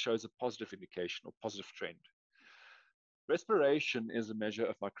carbon, it shows a positive indication or positive trend. Respiration is a measure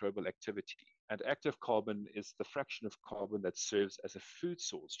of microbial activity, and active carbon is the fraction of carbon that serves as a food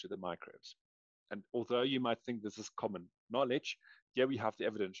source to the microbes. And although you might think this is common knowledge, here we have the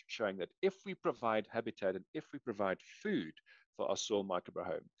evidence showing that if we provide habitat and if we provide food for our soil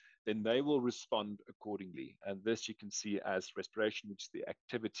microbiome, then they will respond accordingly. And this you can see as respiration, which is the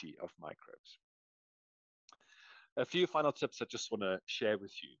activity of microbes. A few final tips I just want to share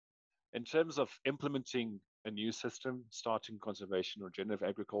with you. In terms of implementing a new system, starting conservation or regenerative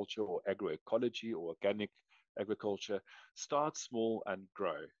agriculture or agroecology or organic agriculture, start small and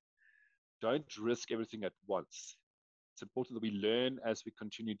grow. Don't risk everything at once. It's important that we learn as we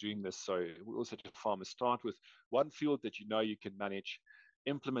continue doing this. So we also to farmers start with one field that you know you can manage,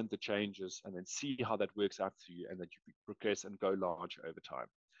 implement the changes, and then see how that works out for you, and that you progress and go large over time.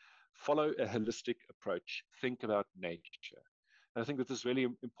 Follow a holistic approach. Think about nature. And I think that this is really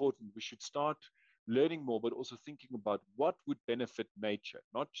important. We should start learning more, but also thinking about what would benefit nature,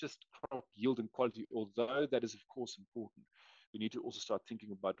 not just crop yield and quality, although that is, of course, important. We need to also start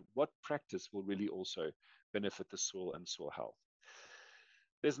thinking about what practice will really also benefit the soil and soil health.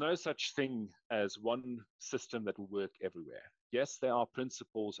 There's no such thing as one system that will work everywhere. Yes, there are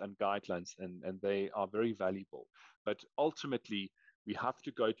principles and guidelines, and they are very valuable. But ultimately, we have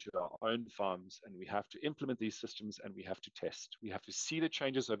to go to our own farms and we have to implement these systems and we have to test. We have to see the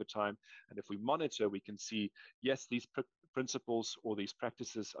changes over time. And if we monitor, we can see, yes, these principles or these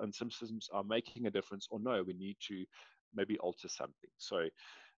practices and some systems are making a difference, or no, we need to maybe alter something. So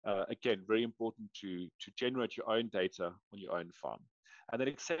again, very important to generate your own data on your own farm. And then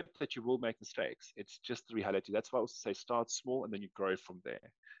accept that you will make mistakes. It's just the reality. That's why I also say start small and then you grow from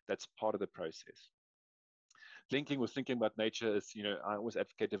there. That's part of the process. Linking with thinking about nature is, I always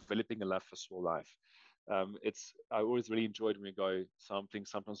advocate developing a love for soil life. I always really enjoyed when we go sampling.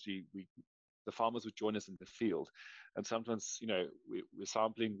 Sometimes the farmers would join us in the field, and sometimes we're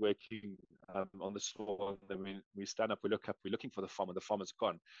sampling, working on the soil. And then we stand up, we look up, we're looking for the farmer. The farmer's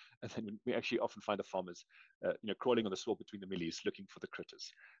gone, and then we actually often find the farmers, crawling on the soil between the millies, looking for the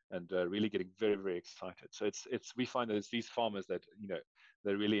critters, and really getting very, very excited. So we find that it's these farmers that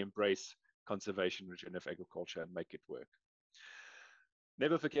they really embrace conservation, regenerative agriculture, and make it work.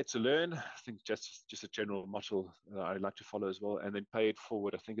 Never forget to learn. I think just a general motto I like to follow as well, and then pay it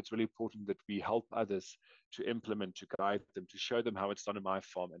forward. I think it's really important that we help others to implement, to guide them, to show them how it's done in my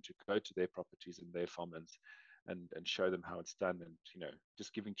farm, and to go to their properties and their farmlands and show them how it's done, and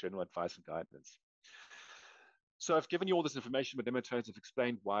just giving general advice and guidance. So I've given you all this information, but nematodes have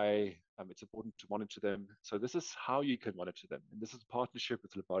explained why it's important to monitor them. So this is how you can monitor them. And this is a partnership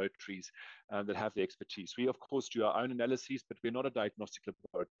with laboratories that have the expertise. We, of course, do our own analyses, but we're not a diagnostic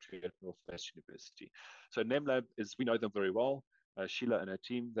laboratory at Northwest University. So NemLab we know them very well. Sheila and her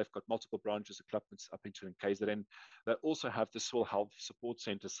team, they've got multiple branches of clubs up into KZN. They also have the Soil Health Support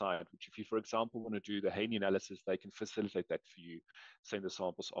Center side, which if you, for example, want to do the Haney analysis, they can facilitate that for you, send the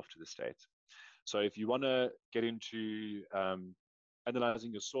samples off to the States. So if you want to get into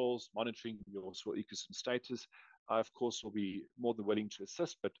analyzing your soils, monitoring your soil ecosystem status, I, of course, will be more than willing to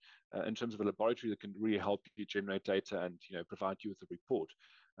assist. But in terms of a laboratory that can really help you generate data and provide you with a report,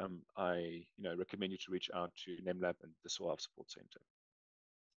 I recommend you to reach out to NemLab and the Soil Health Support Center.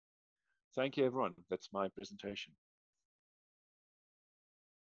 Thank you, everyone. That's my presentation.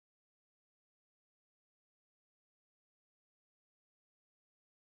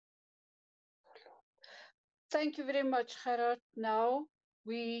 Thank you very much, Gerhard. Now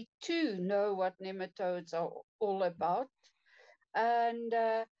we too know what nematodes are all about. And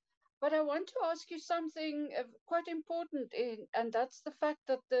but I want to ask you something quite important, and that's the fact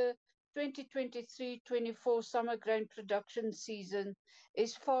that the 2023-24 summer grain production season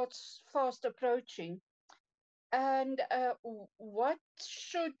is fast approaching. And what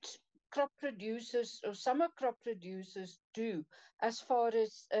should crop producers or summer crop producers do as far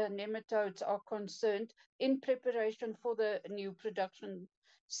as nematodes are concerned in preparation for the new production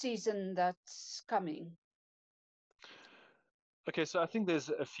season that's coming? Okay, so I think there's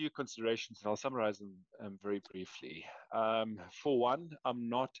a few considerations, and I'll summarize them very briefly. For one, I'm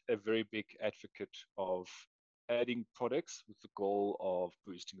not a very big advocate of adding products with the goal of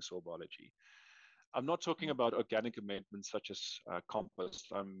boosting soil biology. I'm not talking about organic amendments such as compost.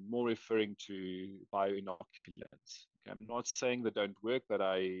 I'm more referring to bioinoculants. Okay, I'm not saying they don't work, but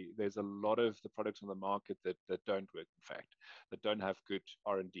there's a lot of the products on the market that don't work, in fact, that don't have good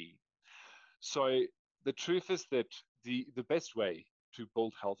R&D. So the truth is that the best way to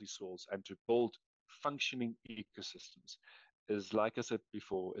build healthy soils and to build functioning ecosystems is, like I said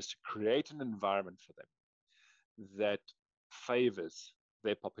before, is to create an environment for them that favors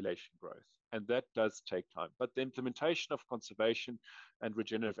their population growth. And that does take time. But the implementation of conservation and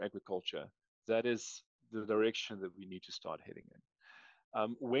regenerative agriculture, that is the direction that we need to start heading in.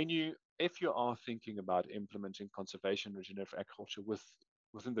 If you are thinking about implementing conservation and regenerative agriculture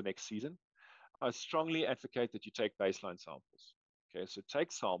within the next season, I strongly advocate that you take baseline samples. Okay, so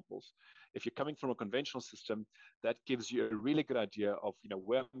take samples. If you're coming from a conventional system, that gives you a really good idea of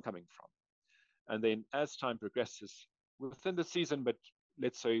where I'm coming from. And then as time progresses within the season, but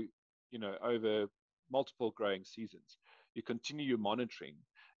let's say over multiple growing seasons, you continue your monitoring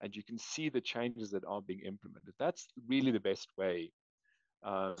and you can see the changes that are being implemented. That's really the best way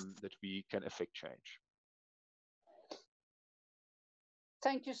that we can affect change.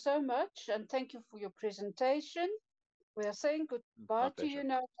 Thank you so much, and thank you for your presentation. We are saying goodbye to you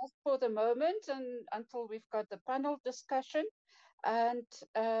now just for the moment, and until we've got the panel discussion. And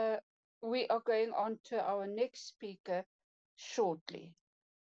we are going on to our next speaker shortly.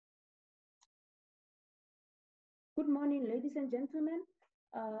 Good morning, ladies and gentlemen.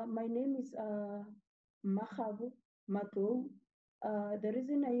 My name is Mmakgabo Matlou. The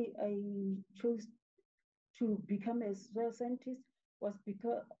reason I chose to become a soil scientist was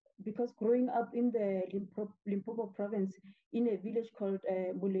because growing up in the Limpopo province in a village called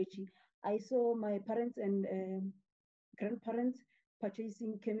Molechi, I saw my parents and grandparents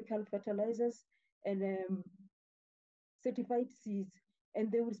purchasing chemical fertilizers and certified seeds,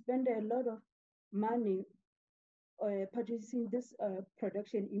 and they would spend a lot of money purchasing this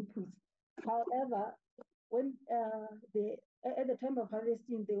production inputs. However, when at the time of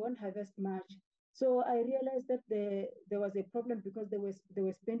harvesting, they won't harvest much. So I realized that there was a problem because they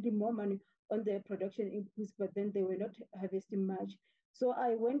were spending more money on their production inputs, but then they were not harvesting much. So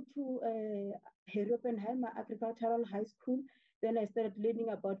I went to Harry Oppenheimer Agricultural High School. Then I started learning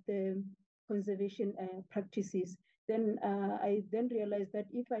about the conservation practices. Then I realized that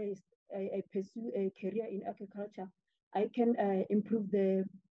if I pursue a career in agriculture, I can improve the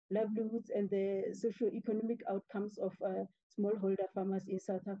livelihoods and the socio-economic outcomes of smallholder farmers in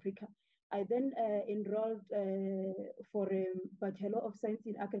South Africa. I then enrolled for a Bachelor of Science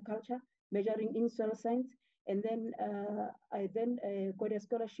in Agriculture, majoring in soil science, and then I got a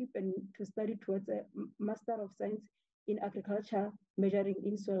scholarship and to study towards a Master of Science in Agriculture, majoring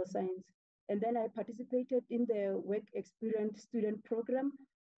in soil science. And then I participated in the Work Experience Student Program,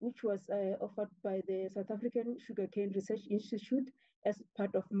 which was offered by the South African Sugarcane Research Institute as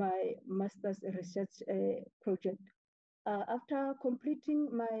part of my master's research project. After completing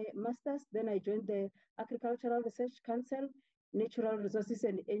my master's, then I joined the Agricultural Research Council, Natural Resources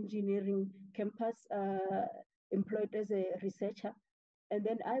and Engineering campus, employed as a researcher. And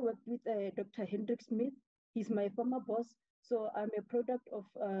then I worked with Dr. Hendrik Smith. He's my former boss, so I'm a product of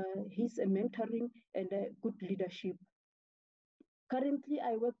his mentoring and good leadership. Currently,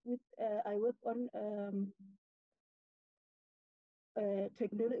 I work on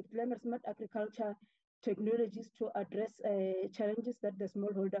climate smart agriculture technologies to address challenges that the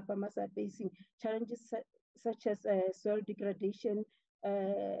smallholder farmers are facing. Challenges such as soil degradation,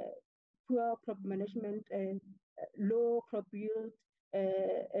 poor crop management, low crop yield,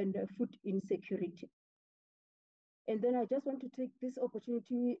 and food insecurity. And then I just want to take this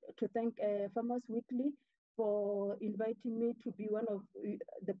opportunity to thank Farmers Weekly for inviting me to be one of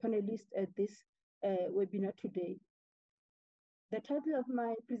the panelists at this webinar today. The title of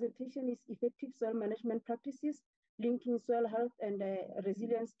my presentation is Effective Soil Management Practices, Linking Soil Health and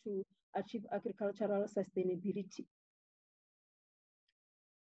Resilience to Achieve Agricultural Sustainability.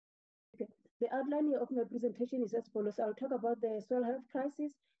 Okay. The outline of my presentation is as follows. I'll talk about the soil health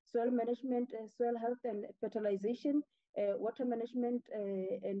crisis, soil management, soil health and fertilization, water management,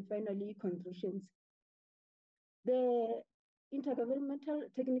 and finally conclusions. The Intergovernmental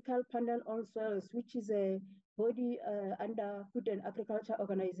Technical Panel on Soils, which is a body under Food and Agriculture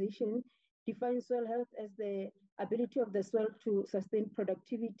Organization, defines soil health as the ability of the soil to sustain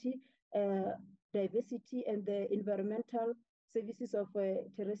productivity, diversity, and the environmental services of a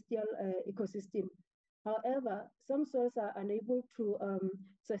terrestrial ecosystem. However, some soils are unable to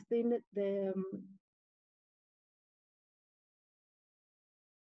sustain the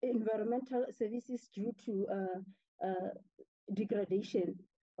environmental services due to degradation.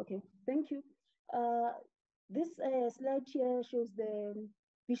 Okay, thank you. This slide here shows the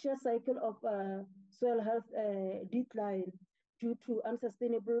vicious cycle of soil health decline due to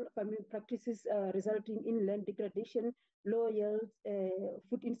unsustainable farming practices resulting in land degradation, low yields,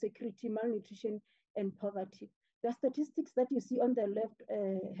 food insecurity, malnutrition, and poverty. The statistics that you see on the left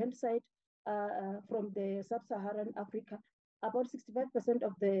hand side from the sub-Saharan Africa, about 65%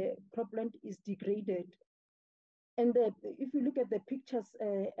 of the cropland is degraded. And if you look at the pictures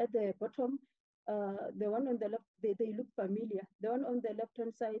at the bottom, the one on the left, they look familiar. The one on the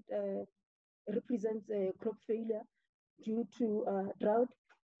left-hand side represents crop failure due to drought.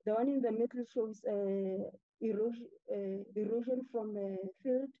 The one in the middle shows erosion from a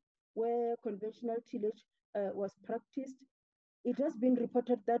field where conventional tillage was practiced. It has been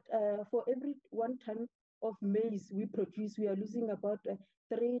reported that for every 1 ton of maize we produce, we are losing about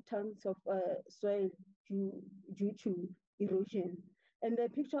 3 tons of soil due to erosion. And the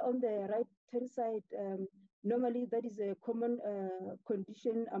picture on the right-hand side, normally that is a common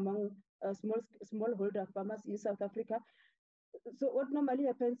condition among smallholder farmers in South Africa. So what normally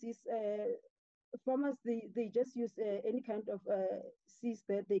happens is farmers, they just use any kind of seeds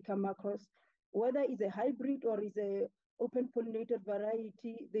that they come across, whether it's a hybrid or is a open pollinated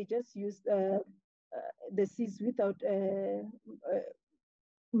variety, they just use the seeds without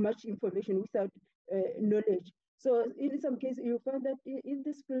much information, without knowledge. So in some cases, you find that in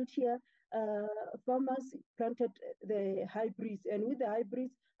this field here, farmers planted the hybrids, and with the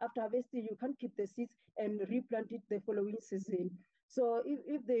hybrids, after harvesting, you can't keep the seeds and replant it the following season. So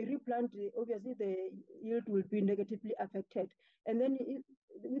if they replant, obviously the yield will be negatively affected. And then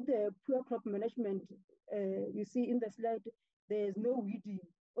with the poor crop management, you see in the slide, there's no weeding.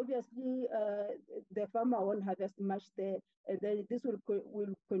 Obviously, the farmer won't harvest much there, and then this will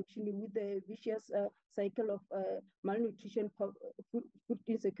continue with the vicious cycle of malnutrition, food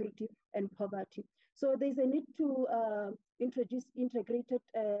insecurity, and poverty. So there's a need to introduce integrated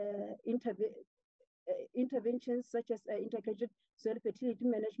interventions such as integrated soil fertility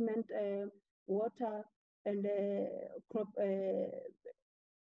management, water, and crop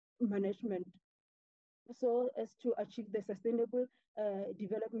management, so as to achieve the sustainable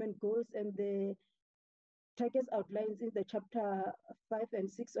development goals and the targets outlined in the chapter 5 and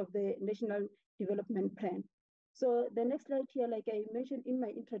 6 of the National Development Plan. So the next slide here, like I mentioned in my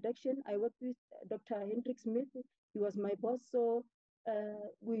introduction, I worked with Dr. Hendrik Smith. He was my boss, so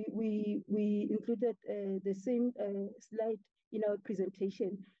we included the same slide in our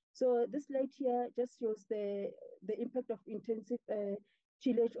presentation. So this slide here just shows the impact of intensive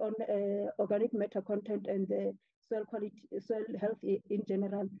tillage on organic matter content and the soil quality, soil health in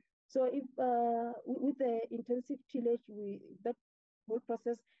general. So if with the intensive tillage, that whole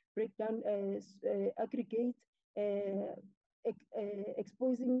process break down aggregate,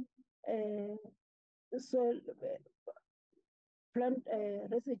 exposing soil plant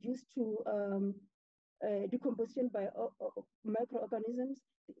residues to decomposition by microorganisms.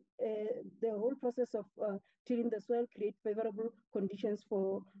 The whole process of tilling the soil creates favorable conditions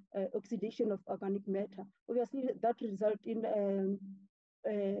for oxidation of organic matter. Obviously, that results in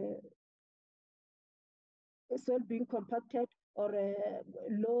soil being compacted or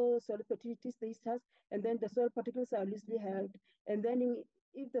low soil fertility status, and then the soil particles are loosely held. And then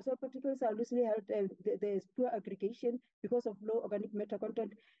if the soil particles are loosely held, there is poor aggregation because of low organic matter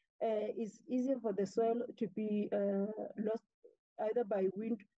content. It's easier for the soil to be lost either by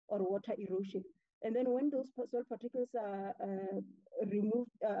wind or water erosion. And then when those soil particles are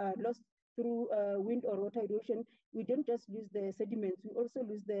removed, lost through wind or water erosion, we don't just lose the sediments, we also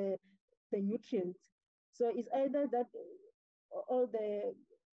lose the nutrients. So it's either that all the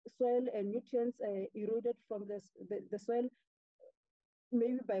soil and nutrients eroded from the soil,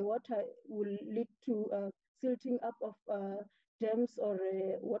 maybe by water, will lead to silting up of dams or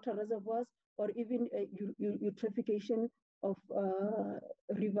water reservoirs, or even eutrophication of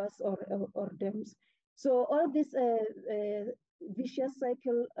rivers or dams. So all this vicious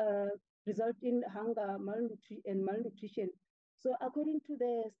cycle result in hunger, malnutrition. So according to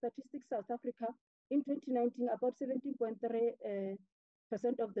the Statistics South Africa, in 2019, about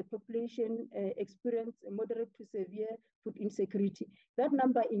 17.3% of the population experienced moderate to severe food insecurity. That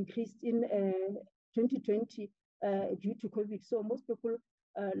number increased in 2020 due to COVID. So most people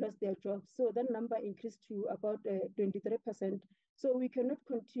lost their jobs. So that number increased to about 23%. So we cannot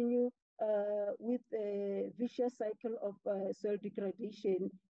continue with a vicious cycle of soil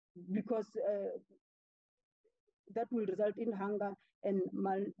degradation, because that will result in hunger and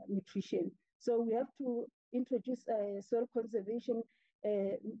malnutrition. So we have to introduce soil conservation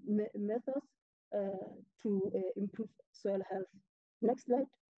methods to improve soil health. Next slide.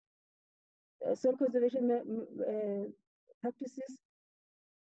 Soil conservation practices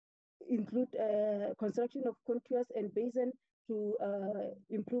include construction of contours and basins to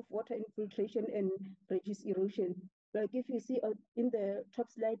improve water infiltration and reduce erosion. Like if you see in the top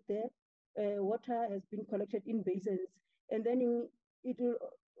slide there, water has been collected in basins, and then it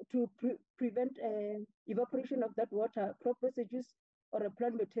will prevent evaporation of that water. Crop residues or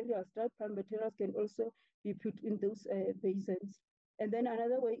plant materials, dry plant materials, can also be put in those basins. And then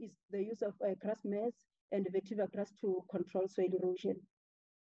another way is the use of grass mats and vetiver grass to control soil erosion.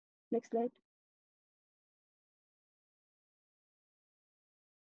 Next slide.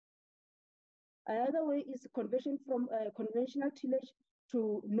 Another way is conversion from conventional tillage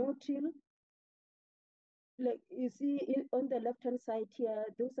to no-till. Like you see on the left-hand side here,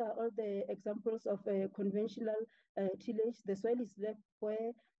 those are all the examples of conventional tillage. The soil is left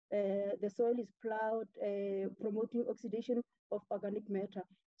where the soil is plowed, promoting oxidation of organic matter.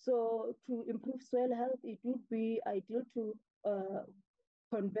 So to improve soil health, it would be ideal to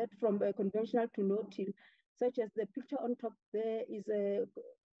convert from conventional to no-till, such as the picture on top there is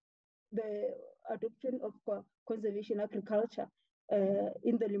the adoption of conservation agriculture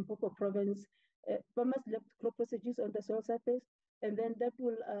in the Limpopo province. Farmers left crop residues on the soil surface, and then that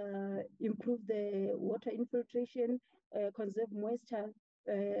will improve the water infiltration, conserve moisture,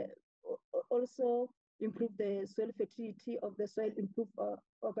 also improve the soil fertility of the soil, improve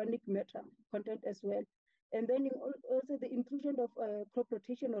organic matter content as well. And then also the inclusion of crop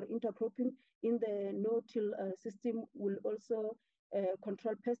rotation or intercropping in the no-till system will also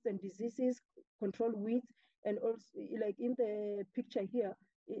control pests and diseases, control weeds, and also like in the picture here,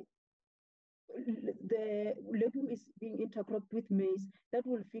 the legume is being intercropped with maize. That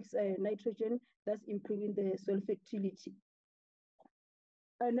will fix nitrogen, thus improving the soil fertility.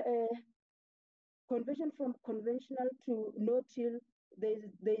 And conversion from conventional to no-till,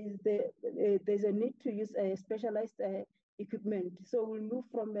 there's a need to use a specialized equipment. So we'll move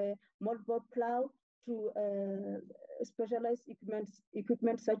from a moldboard plow to specialized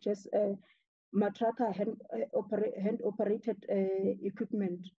equipment such as matraca hand-operated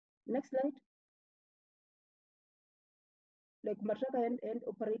equipment. Next slide. Like matraca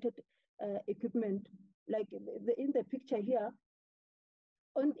hand-operated equipment, like in the picture here,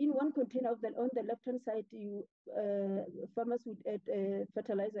 in one container on the left-hand side, farmers would add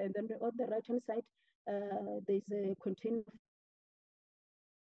fertilizer, and then on the right-hand side, there's a container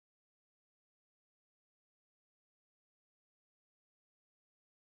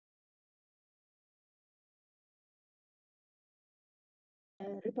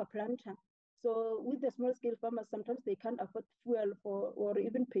reaper planter. So with the small scale farmers, sometimes they can't afford fuel or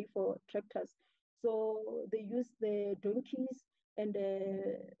even pay for tractors. So they use the donkeys and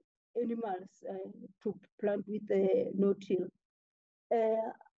animals to plant with the no-till.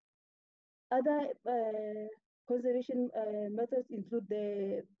 Other conservation methods include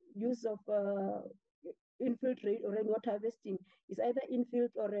the use of infield rainwater harvesting. Is either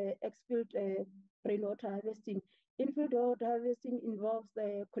infield or exfield rainwater harvesting. Infield water harvesting involves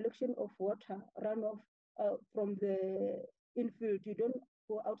the collection of water runoff from the infield. You don't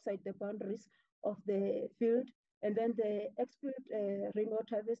go outside the boundaries of the field. And then the exfield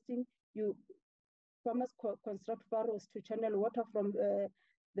rainwater harvesting, farmers construct furrows to channel water from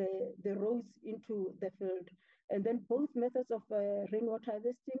the rows into the field. And then both methods of rainwater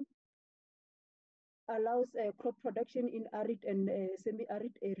harvesting allows crop production in arid and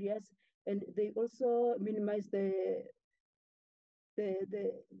semi-arid areas, and they also minimize the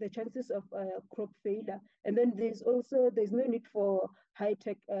chances of crop failure. And then there's no need for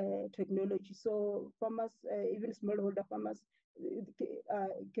high-tech technology. So farmers, even smallholder farmers,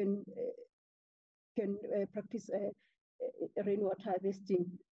 can practice rainwater harvesting.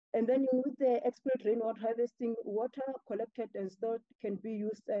 And then with the exfield rainwater harvesting, water collected and stored can be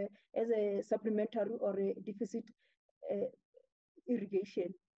used as a supplementary or a deficit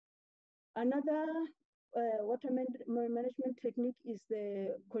irrigation. Another water management technique is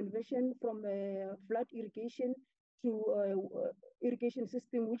the conversion from flood irrigation to irrigation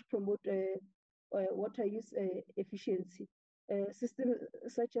system which promote water use efficiency. Systems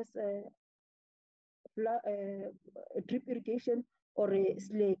such as drip irrigation or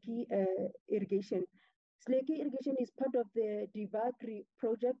slacky irrigation. Slacky irrigation is part of the Divagri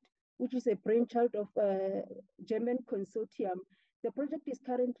project, which is a brainchild of German consortium. The project is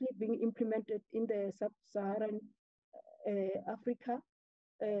currently being implemented in the sub-Saharan Africa,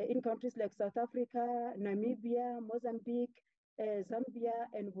 in countries like South Africa, Namibia, Mozambique, Zambia,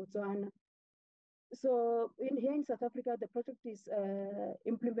 and Botswana. So here in South Africa, the project is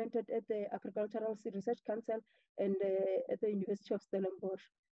implemented at the Agricultural Research Council and at the University of Stellenbosch.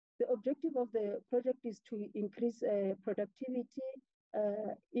 The objective of the project is to increase productivity,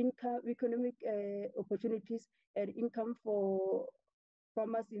 income, economic opportunities, and income for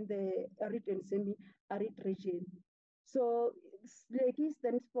farmers in the arid and semi-arid region. So SLAGI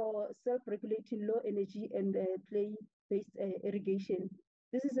stands for Self-Regulating Low Energy and Clay-Based Irrigation.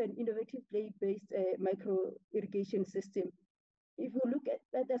 This is an innovative clay-based micro irrigation system. If you look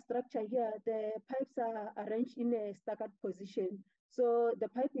at the structure here, the pipes are arranged in a staggered position. So the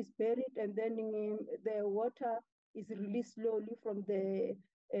pipe is buried and then the water is released slowly from the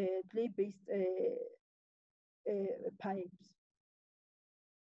clay-based pipes.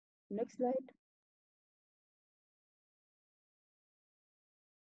 Next slide.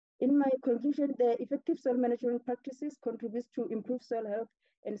 In my conclusion, the effective soil management practices contributes to improved soil health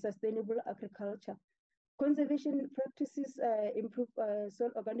and sustainable agriculture. Conservation practices improve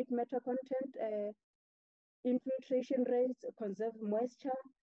soil organic matter content, infiltration rates, conserve moisture,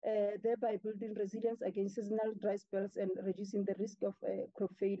 thereby building resilience against seasonal dry spells and reducing the risk of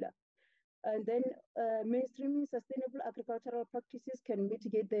crop failure. And then mainstreaming sustainable agricultural practices can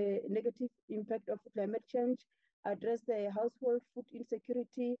mitigate the negative impact of climate change, address the household food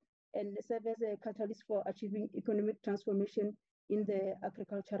insecurity, and serve as a catalyst for achieving economic transformation in the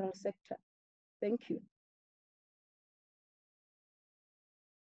agricultural sector. Thank you.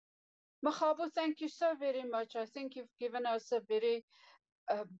 Mmakgabo, thank you so very much. I think you've given us a very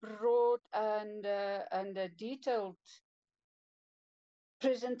broad and a detailed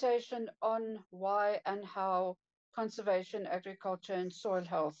presentation on why and how conservation, agriculture, and soil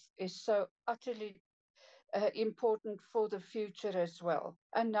health is so utterly important for the future as well.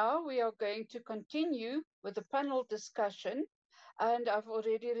 And now we are going to continue with the panel discussion, and I've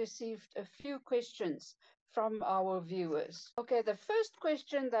already received a few questions from our viewers. Okay, the first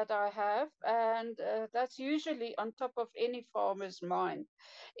question that I have, and that's usually on top of any farmer's mind,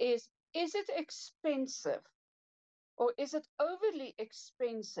 is it expensive or is it overly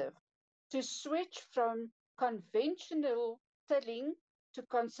expensive to switch from conventional tilling to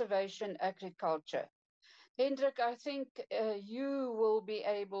conservation agriculture? Hendrik, I think you will be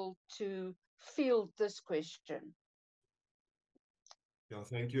able to field this question. Yeah,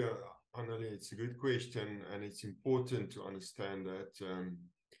 thank you, Annelie. It's a good question, and it's important to understand that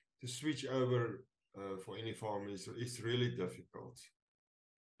to switch over for any farmer is really difficult,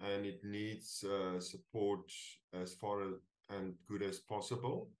 and it needs support as far and good as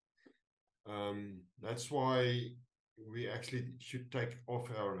possible. That's why we actually should take off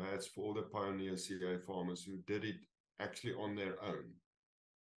our hats for all the pioneer CA farmers who did it actually on their own.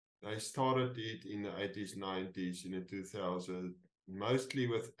 They started it in the 80s, 90s, in the 2000s, mostly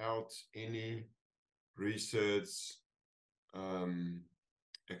without any research,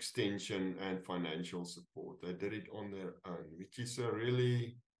 extension, and financial support. They did it on their own, which is a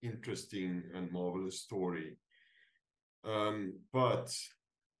really interesting and marvelous story. But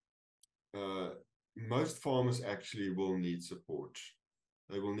most farmers actually will need support.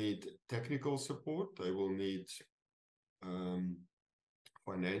 They will need technical support. They will need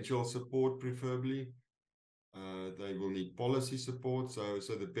financial support, preferably. They will need policy support. So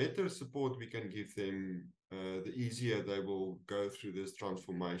the better support we can give them, the easier they will go through this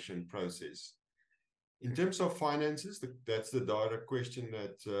transformation process. In terms of finances, that's the direct question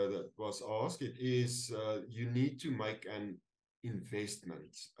that was asked. It is you need to make an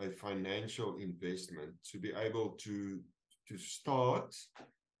investment, a financial investment, to be able to start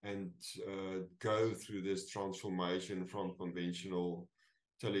and go through this transformation from conventional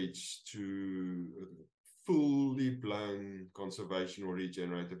tillage to fully blown conservation or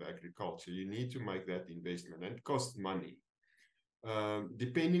regenerative agriculture. You need to make that investment, and it costs money.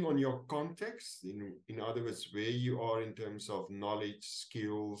 Depending on your context, in other words, where you are in terms of knowledge,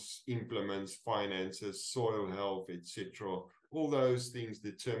 skills, implements, finances, soil health, etc., all those things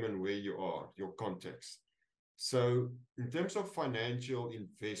determine where you are, your context. So in terms of financial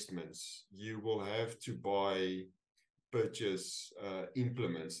investments, you will have to purchase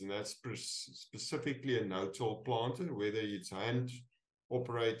implements, and that's specifically a no-till planter, whether it's hand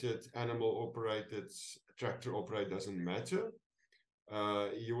operated, animal operated, tractor operated, doesn't matter.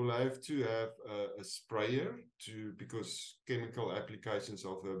 You will have to have a sprayer because chemical applications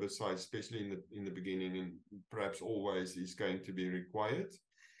of herbicides, especially in the beginning and perhaps always, is going to be required.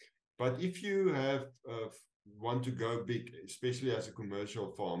 But if you want to go big, especially as a commercial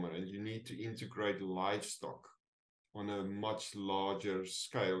farmer, and you need to integrate livestock on a much larger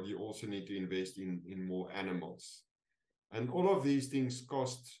scale, you also need to invest in more animals. And all of these things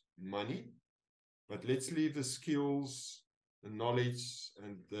cost money, but let's leave the skills, the knowledge,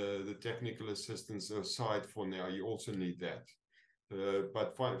 and the technical assistance aside for now. You also need that.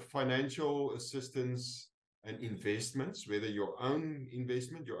 But financial assistance and investments, whether your own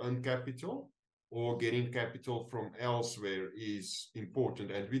investment, your own capital, or getting capital from elsewhere, is important.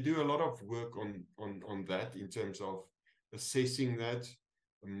 And we do a lot of work on that in terms of assessing that,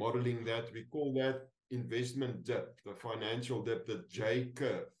 modeling that. We call that investment depth, the financial depth, the J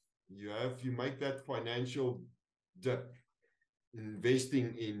curve. You make that financial depth,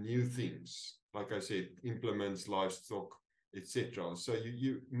 investing in new things, like I said, implements, livestock, etc. So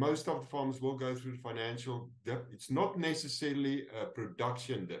most of the farmers will go through financial dip. It's not necessarily a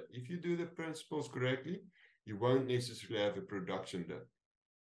production dip. If you do the principles correctly, you won't necessarily have a production dip.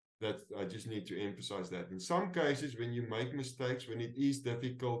 That I just need to emphasize that. In some cases, when you make mistakes, when it is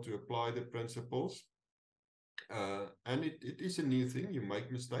difficult to apply the principles, and it is a new thing, you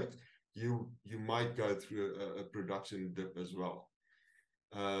make mistakes, you might go through a production dip as well.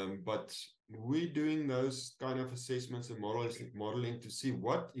 But we're doing those kind of assessments and modeling to see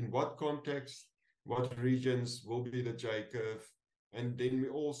in what context, what regions will be the J curve. And then we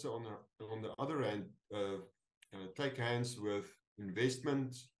also on the other hand, take hands with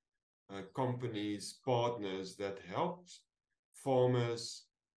investment companies, partners that help farmers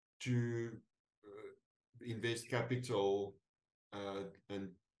to invest capital and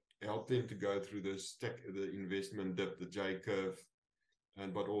help them to go through the investment dip, the J curve,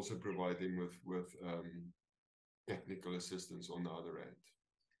 but also provide them with technical assistance on the other end.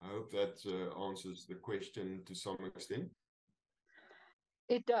 I hope that answers the question to some extent.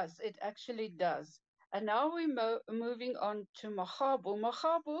 It does. It actually does. And now we're moving on to Mmakgabo.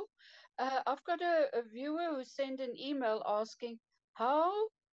 Mmakgabo, I've got a viewer who sent an email asking, how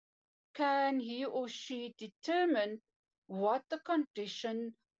can he or she determine what the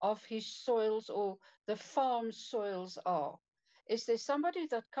condition of his soils or the farm soils are? Is there somebody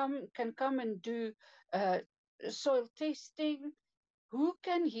that can come and do soil testing? Who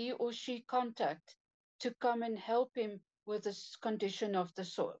can he or she contact to come and help him with this condition of the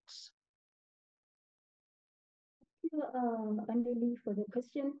soils? Thank you, Anneli, for the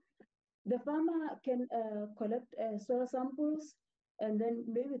question. The farmer can collect soil samples, and then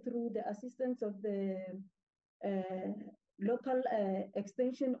maybe through the assistance of the local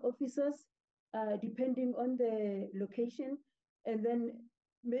extension officers, depending on the location, and then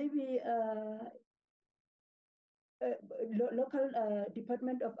maybe local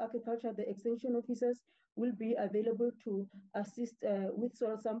Department of Agriculture, the extension officers will be available to assist with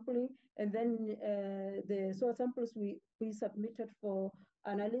soil sampling, and then the soil samples will be submitted for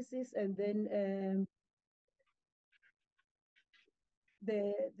analysis, and then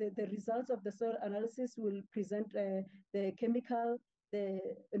the results of the soil analysis will present the chemical,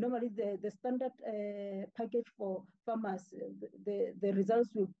 normally the standard package for farmers. The results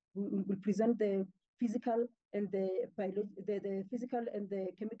will present the physical and the physical and the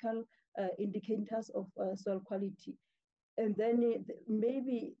chemical indicators of soil quality. And then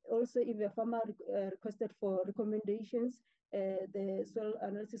maybe also if a farmer requested for recommendations, the soil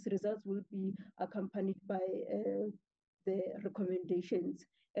analysis results will be accompanied by the recommendations.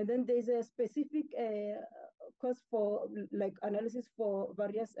 And then there's a specific cost for like analysis for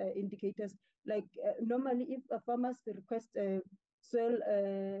various indicators. Like normally if a farmers request soil,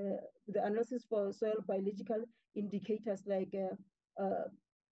 the analysis for soil biological indicators like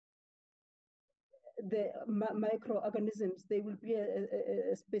the microorganisms, there will be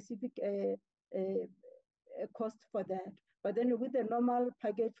a specific cost for that. But then with the normal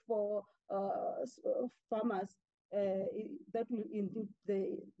package for farmers, that will include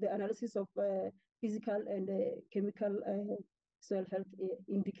the analysis of physical and chemical soil health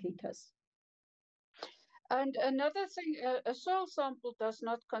indicators. And another thing, a soil sample does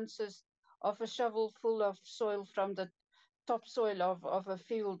not consist of a shovel full of soil from the topsoil of a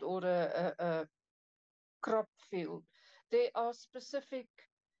field or a crop field. There are specific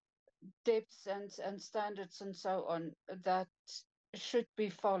depths and standards and so on that should be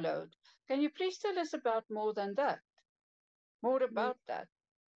followed. Can you please tell us about more that?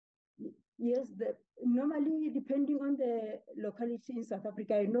 Yes, normally depending on the locality in South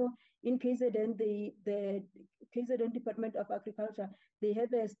Africa, I know in KZN, the KZN Department of Agriculture, they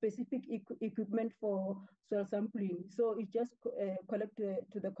have a specific equipment for soil sampling. So it just collect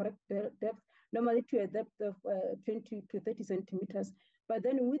to the correct depth, normally to a depth of 20 to 30 centimeters. But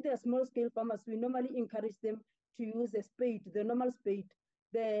then with the small scale farmers, we normally encourage them to use a spade, the normal spade.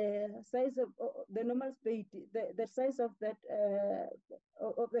 The size of the normal spade, the size of that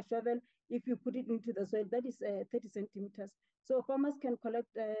of the shovel, if you put it into the soil, that is 30 centimeters. So farmers can collect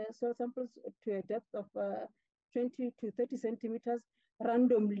soil samples to a depth of 20 to 30 centimeters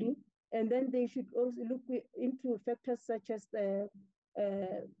randomly, and then they should also look into factors such as the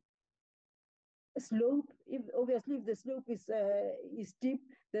slope. If obviously if the slope is steep,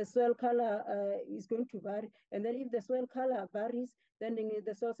 the soil color is going to vary. And then if the soil color varies, then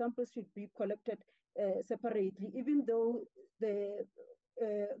the soil samples should be collected separately, even though the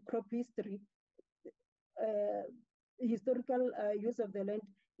crop history, historical use of the land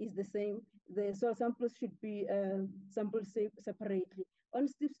is the same. The soil samples should be sampled separately. On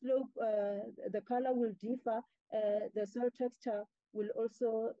steep slope, the color will differ. The soil texture will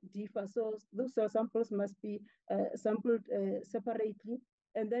also differ. So those soil samples must be sampled separately.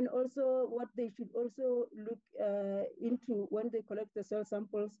 And then also what they should also look into when they collect the soil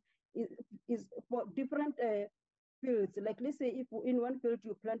samples is for different fields. Like let's say if in one field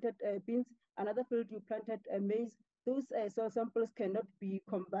you planted beans, another field you planted maize, those soil samples cannot be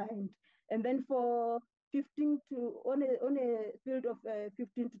combined. And then for 15 to, on a field of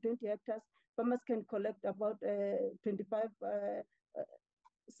 15 to 20 hectares, farmers can collect about 25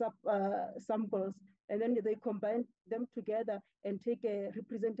 samples, and then they combine them together and take a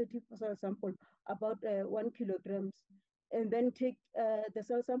representative soil sample, about 1 kilograms, and then take the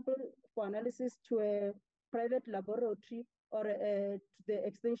soil sample for analysis to a private laboratory or to the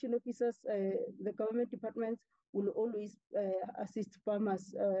extension officers. The government departments will always assist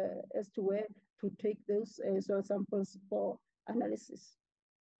farmers as to where to take those soil samples for analysis.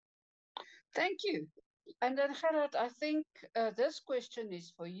 Thank you. And then Gerhard, I think this question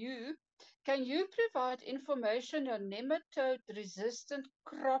is for you. Can you provide information on nematode-resistant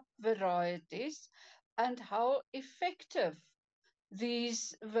crop varieties and how effective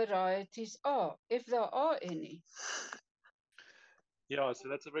these varieties are, if there are any? Yeah, so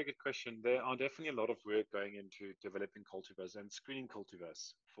that's a very good question. There are definitely a lot of work going into developing cultivars and screening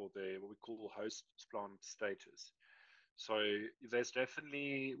cultivars for their what we call host plant status. So there's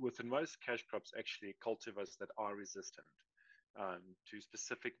definitely, within most cash crops, actually cultivars that are resistant to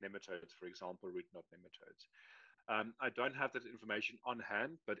specific nematodes, for example, root knot nematodes. I don't have that information on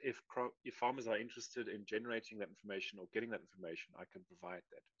hand, but if farmers are interested in generating that information or getting that information, I can provide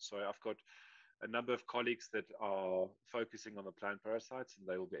that. So I've got a number of colleagues that are focusing on the plant parasites, and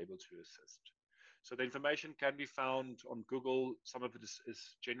they will be able to assist. So the information can be found on Google. Some of it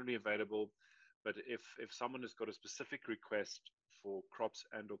is generally available, but if someone has got a specific request for crops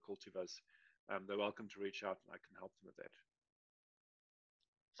and or cultivars, they're welcome to reach out and I can help them with that.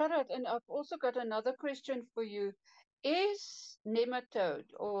 Gerhard, and I've also got another question for you. Is nematode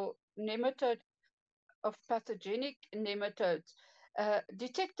or nematode of pathogenic nematodes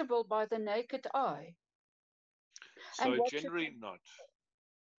detectable by the naked eye? So generally not.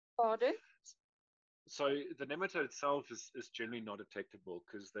 Pardon? So the nematode itself is generally not detectable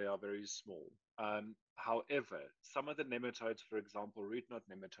because they are very small. However, some of the nematodes, for example, root knot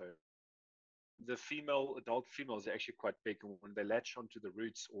nematode, the adult females are actually quite big, and when they latch onto the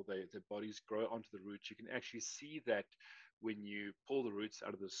roots or their bodies grow onto the roots, you can actually see that when you pull the roots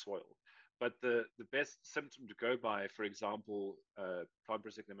out of the soil. But the best symptom to go by, for example, plant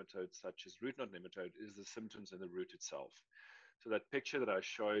parasitic nematodes such as root knot nematode, is the symptoms in the root itself. So that picture that I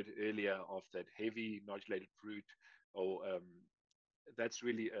showed earlier of that heavy nodulated root, or that's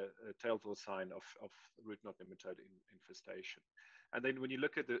really a telltale sign of root knot nematode infestation. And then when you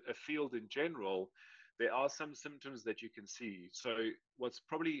look at a field in general, there are some symptoms that you can see. So what's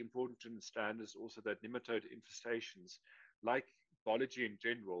probably important to understand is also that nematode infestations, like biology in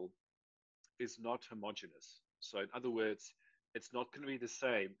general, is not homogeneous. So in other words, it's not going to be the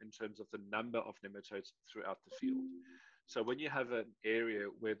same in terms of the number of nematodes throughout the field. So when you have an area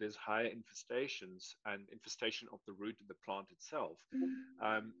where there's higher infestations and infestation of the root of the plant itself,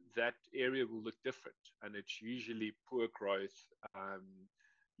 that area will look different, and it's usually poor growth,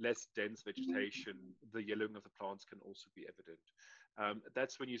 less dense vegetation. The yellowing of the plants can also be evident.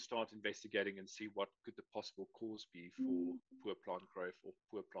 That's when you start investigating and see what could the possible cause be for poor plant growth or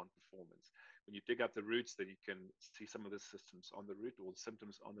poor plant performance. When you dig up the roots, then you can see some of the systems on the root or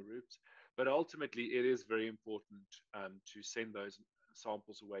symptoms on the roots. But ultimately, it is very important to send those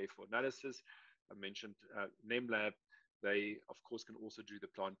samples away for analysis. I mentioned NemLab. They, of course, can also do the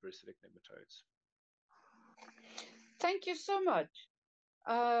plant parasitic nematodes. Thank you so much.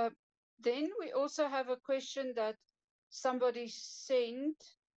 Then we also have a question that somebody sent,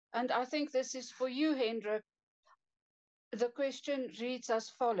 and I think this is for you, Hendrik. The question reads as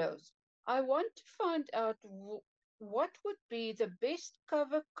follows. I want to find out what would be the best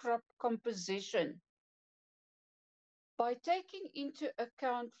cover crop composition by taking into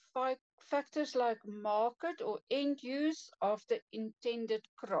account factors like market or end use of the intended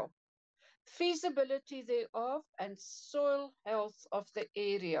crop, feasibility thereof, and soil health of the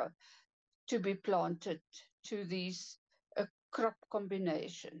area to be planted to these crop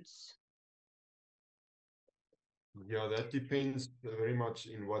combinations. Yeah, that depends very much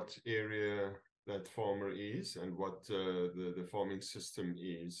in what area that farmer is and what the farming system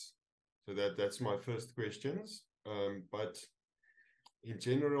is. So that's my first questions. But in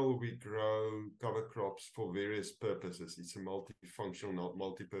general, we grow cover crops for various purposes. It's a multifunctional,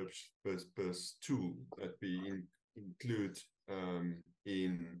 multi-purpose tool that we include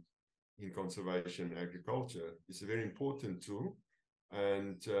in conservation agriculture. It's a very important tool.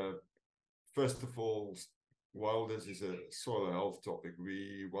 And first of all, while this is a soil health topic,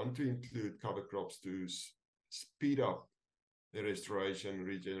 we want to include cover crops to speed up the restoration,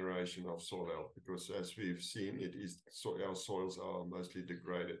 regeneration of soil health, because as we've seen, our soils are mostly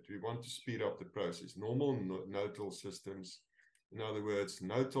degraded. We want to speed up the process. Normal no-till systems, in other words,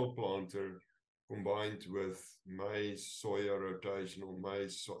 no-till planter combined with maize, soya rotation or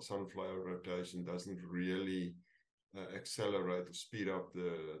maize, sunflower rotation doesn't really accelerate or speed up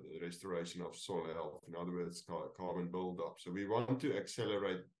the restoration of soil health. In other words, carbon buildup. So we want to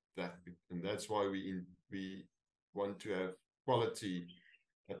accelerate that, and that's why we want to have quality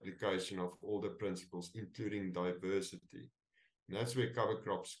application of all the principles, including diversity. And that's where cover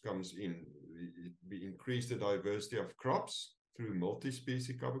crops comes in. We increase the diversity of crops through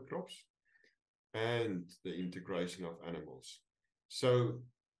multi-species cover crops and the integration of animals. So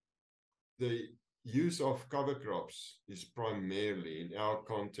the use of cover crops is primarily, in our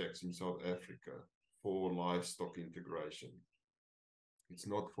context in South Africa, for livestock integration. It's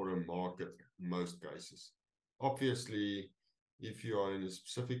not for a market in most cases. Obviously, if you are in a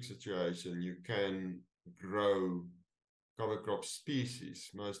specific situation, you can grow cover crop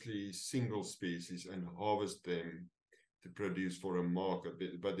species, mostly single species, and harvest them to produce for a market.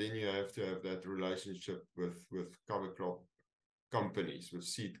 But then you have to have that relationship with cover crop companies, with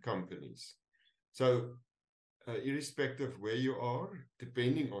seed companies. So irrespective of where you are,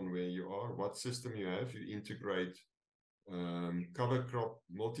 depending on where you are, what system you have, you integrate cover crop,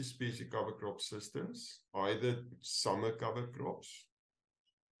 multi-species cover crop systems, either summer cover crops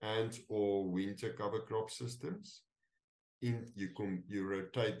and or winter cover crop systems. You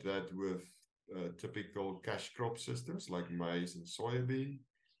rotate that with typical cash crop systems like maize and soybean.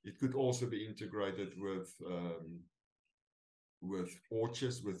 It could also be integrated with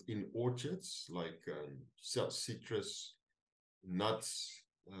orchards, within orchards like citrus, nuts,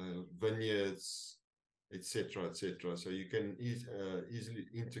 vineyards, etc., etc. So you can easily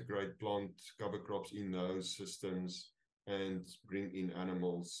integrate plant cover crops in those systems and bring in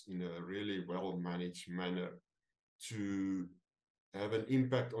animals in a really well-managed manner to have an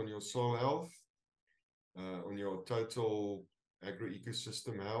impact on your soil health, on your total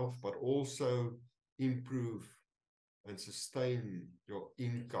agro-ecosystem health, but also improve and sustain your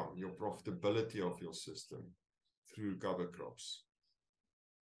income, your profitability of your system through cover crops.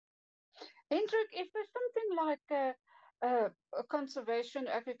 Hendrik, if there's something like a conservation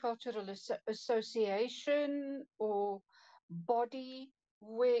agricultural association or body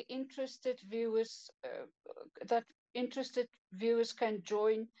where interested viewers can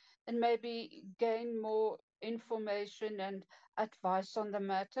join and maybe gain more information and advice on the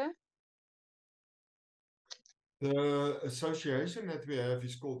matter? The association that we have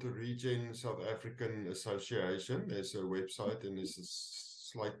is called the Regen South African Association. There's a website, and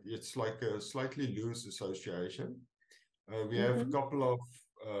it's like a slightly loose association. We have a couple of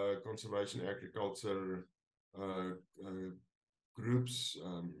conservation agriculture groups,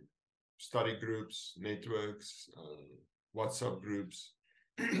 study groups, networks, WhatsApp groups,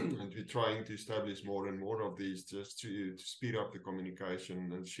 and we're trying to establish more and more of these just to speed up the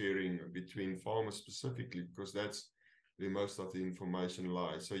communication and sharing between farmers specifically, because that's where most of the information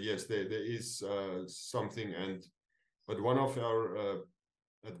lies. So yes, there is something, but one of our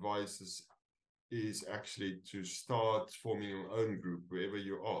advices is actually to start forming your own group wherever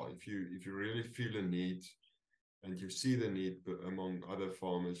you are. If you really feel a need and you see the need among other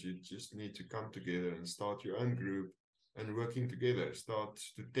farmers, you just need to come together and start your own group and working together, start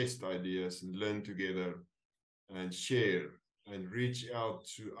to test ideas and learn together and share and reach out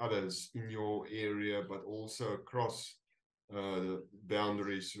to others in your area, but also across the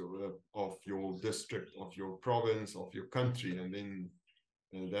boundaries of your district, of your province, of your country. And then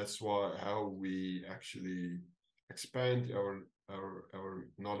that's how we actually expand our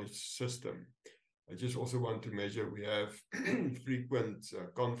knowledge system. I just also want to measure, we have frequent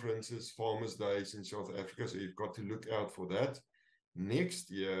conferences, farmers' days in South Africa, so you've got to look out for that. Next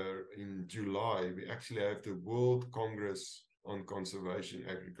year, in July, we actually have the World Congress on Conservation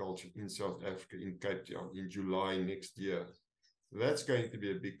Agriculture in South Africa, in Cape Town, in July next year. That's going to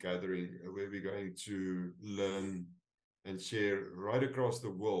be a big gathering where we're going to learn and share right across the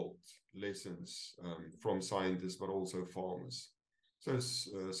world lessons from scientists, but also farmers. So it's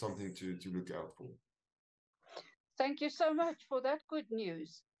something to look out for. Thank you so much for that good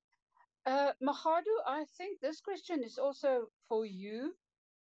news. Mmakgabo, I think this question is also for you.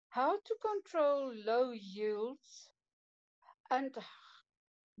 How to control low yields, and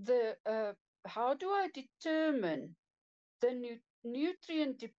how do I determine the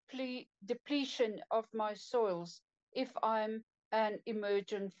nutrient depletion of my soils if I'm an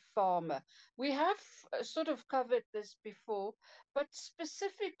emergent farmer? We have sort of covered this before, but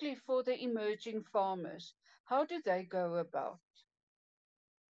specifically for the emerging farmers, how do they go about?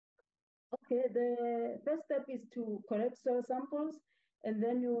 Okay, the first step is to collect soil samples, and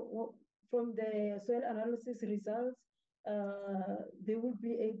then from the soil analysis results, they will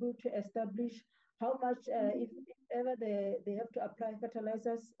be able to establish how much, if ever they have to apply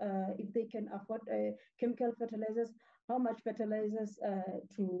fertilizers, if they can afford chemical fertilizers, how much fertilizers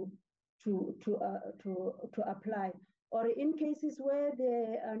to apply. Or in cases where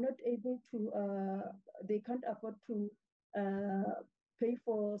they are not able to, they can't afford to pay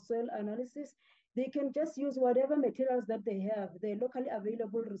for soil analysis, they can just use whatever materials that they have, the locally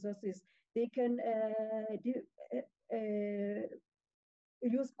available resources. They can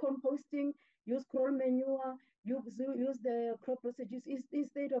use composting, use crop manure, use the crop residues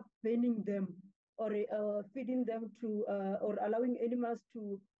instead of burning them or feeding them to or allowing animals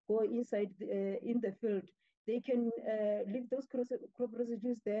to go inside in the field. They can leave those crop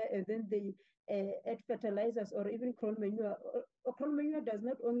residues there, and then they add fertilizers or even crop manure. Crop manure does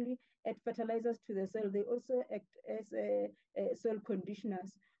not only add fertilizers to the soil, they also act as soil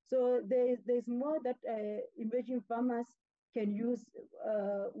conditioners. So there's more that emerging farmers can use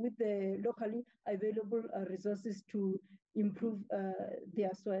with the locally available resources to improve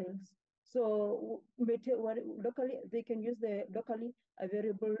their soils. So locally, they can use the locally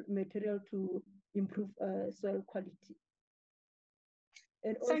available material to improve soil quality.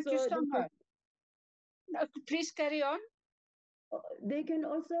 And thank you so much. Please carry on. They can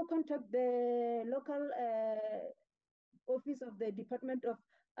also contact the local office of the Department of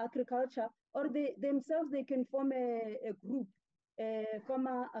Agriculture, or they can form a group, a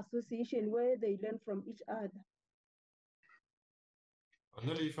farmer association, where they learn from each other.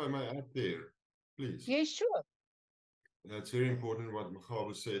 Anneli, if I may add there, please. Yes, sure. That's very important what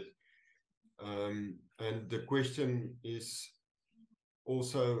Mmakgabo said. And the question is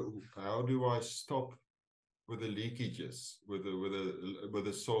also, how do I stop with the leakages, with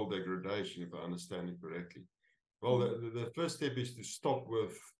the soil degradation, if I understand it correctly? Well, the first step is to stop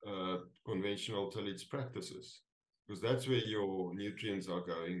with conventional tillage practices, because that's where your nutrients are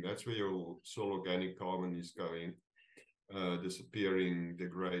going. That's where your soil organic carbon is going, disappearing,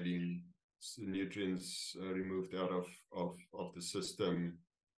 degrading, nutrients removed out of the system,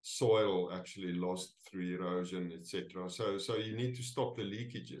 soil actually lost through erosion, etc. So you need to stop the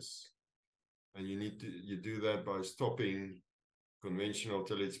leakages, and you do that by stopping conventional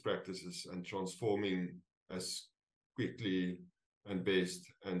tillage practices and transforming as quickly and best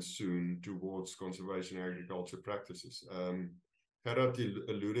and soon towards conservation agriculture practices. Gerhard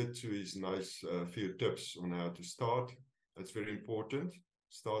alluded to his nice few tips on how to start. That's very important.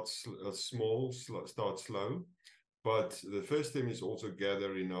 Start small, start slow. But the first thing is also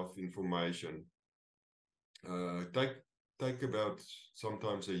gather enough information. Take about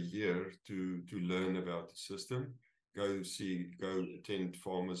sometimes a year to learn about the system. Go attend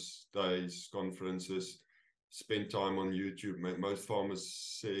farmers' days, conferences, spend time on YouTube. Most farmers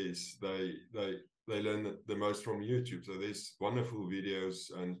says they learn the most from YouTube. So there's wonderful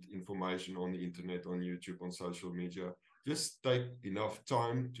videos and information on the internet, on YouTube, on social media. Just take enough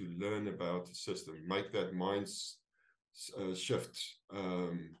time to learn about the system. Make that mind shift,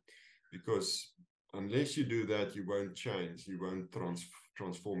 because unless you do that, you won't change. You won't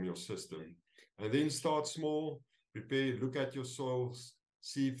transform your system. And then start small. Prepare. Look at your soils.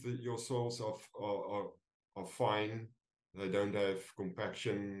 See if your soils are fine. They don't have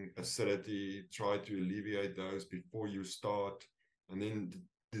compaction, acidity. Try to alleviate those before you start, and then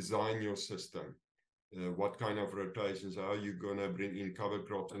design your system. What kind of rotations? How are you gonna bring in cover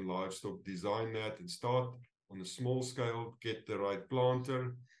crops and livestock? Design that and start on a small scale. Get the right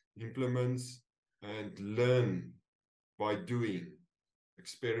planter, implements, and learn by doing,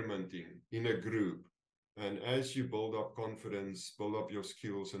 experimenting in a group. And as you build up confidence, build up your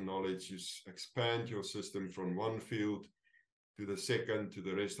skills and knowledge, you expand your system from one field to the second, to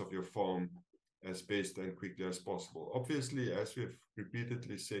the rest of your farm as best and quickly as possible. Obviously, as we've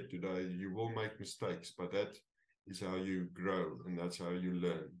repeatedly said today, you will make mistakes, but that is how you grow, and that's how you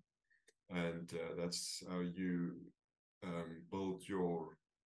learn. And that's how you build your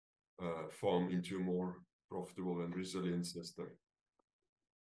farm into a more profitable and resilient system.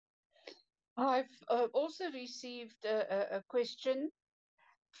 I've also received a question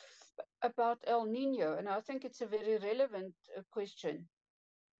about El Nino, and I think it's a very relevant question.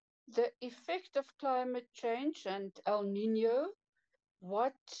 The effect of climate change and El Nino,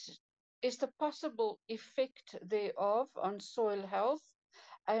 what is the possible effect thereof on soil health,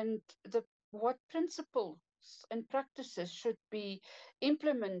 and what principles and practices should be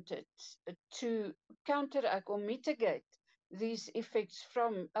implemented to counteract or mitigate these effects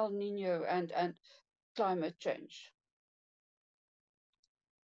from El Nino and climate change?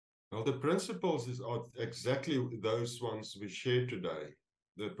 Well, the principles are exactly those ones we shared today.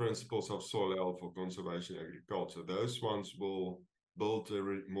 The principles of soil health for conservation agriculture. Those ones will build a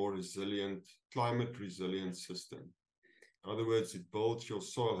more resilient, climate resilient system. In other words, it builds your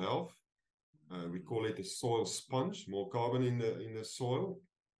soil health. We call it a soil sponge, more carbon in the soil,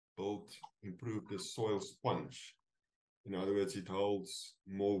 improve the soil sponge. In other words, it holds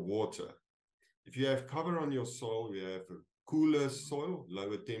more water. If you have cover on your soil, you have a cooler soil,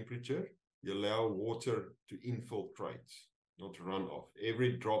 lower temperature, you allow water to infiltrate, not run off.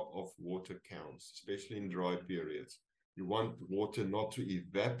 Every drop of water counts, especially in dry periods. You want water not to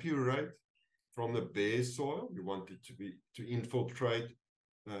evaporate from the bare soil. You want it to infiltrate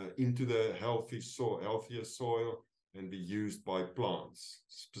into the healthier soil and be used by plants,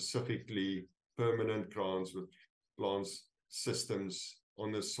 specifically permanent plants with plants systems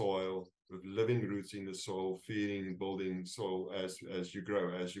on the soil, with living roots in the soil, feeding, building soil as you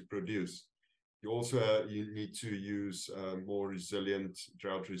grow, as you produce. You also you need to use more resilient,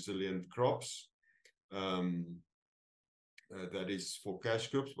 drought-resilient crops. That is for cash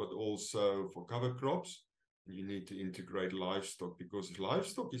crops, but also for cover crops. You need to integrate livestock, because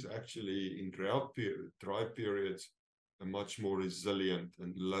livestock is actually in dry periods a much more resilient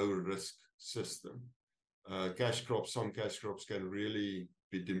and low risk system. Some cash crops can really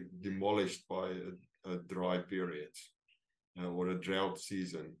be demolished by a dry period or a drought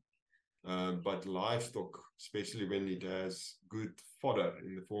season. But livestock, especially when it has good fodder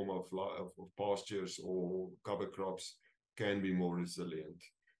in the form of pastures or cover crops, can be more resilient.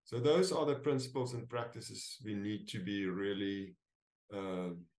 So those are the principles and practices we need to be really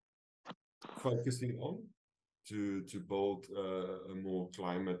focusing on to build a more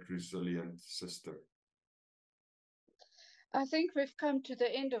climate resilient system. I think we've come to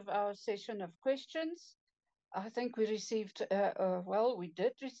the end of our session of questions. I think we received, we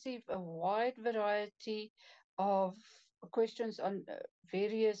did receive a wide variety of questions on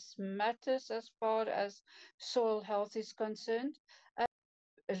various matters as far as soil health is concerned. I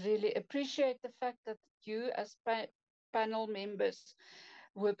really appreciate the fact that you as panel members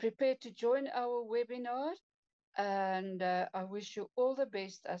were prepared to join our webinar, and I wish you all the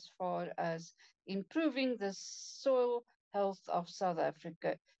best as far as improving the soil health of South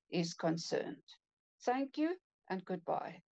Africa is concerned. Thank you and goodbye.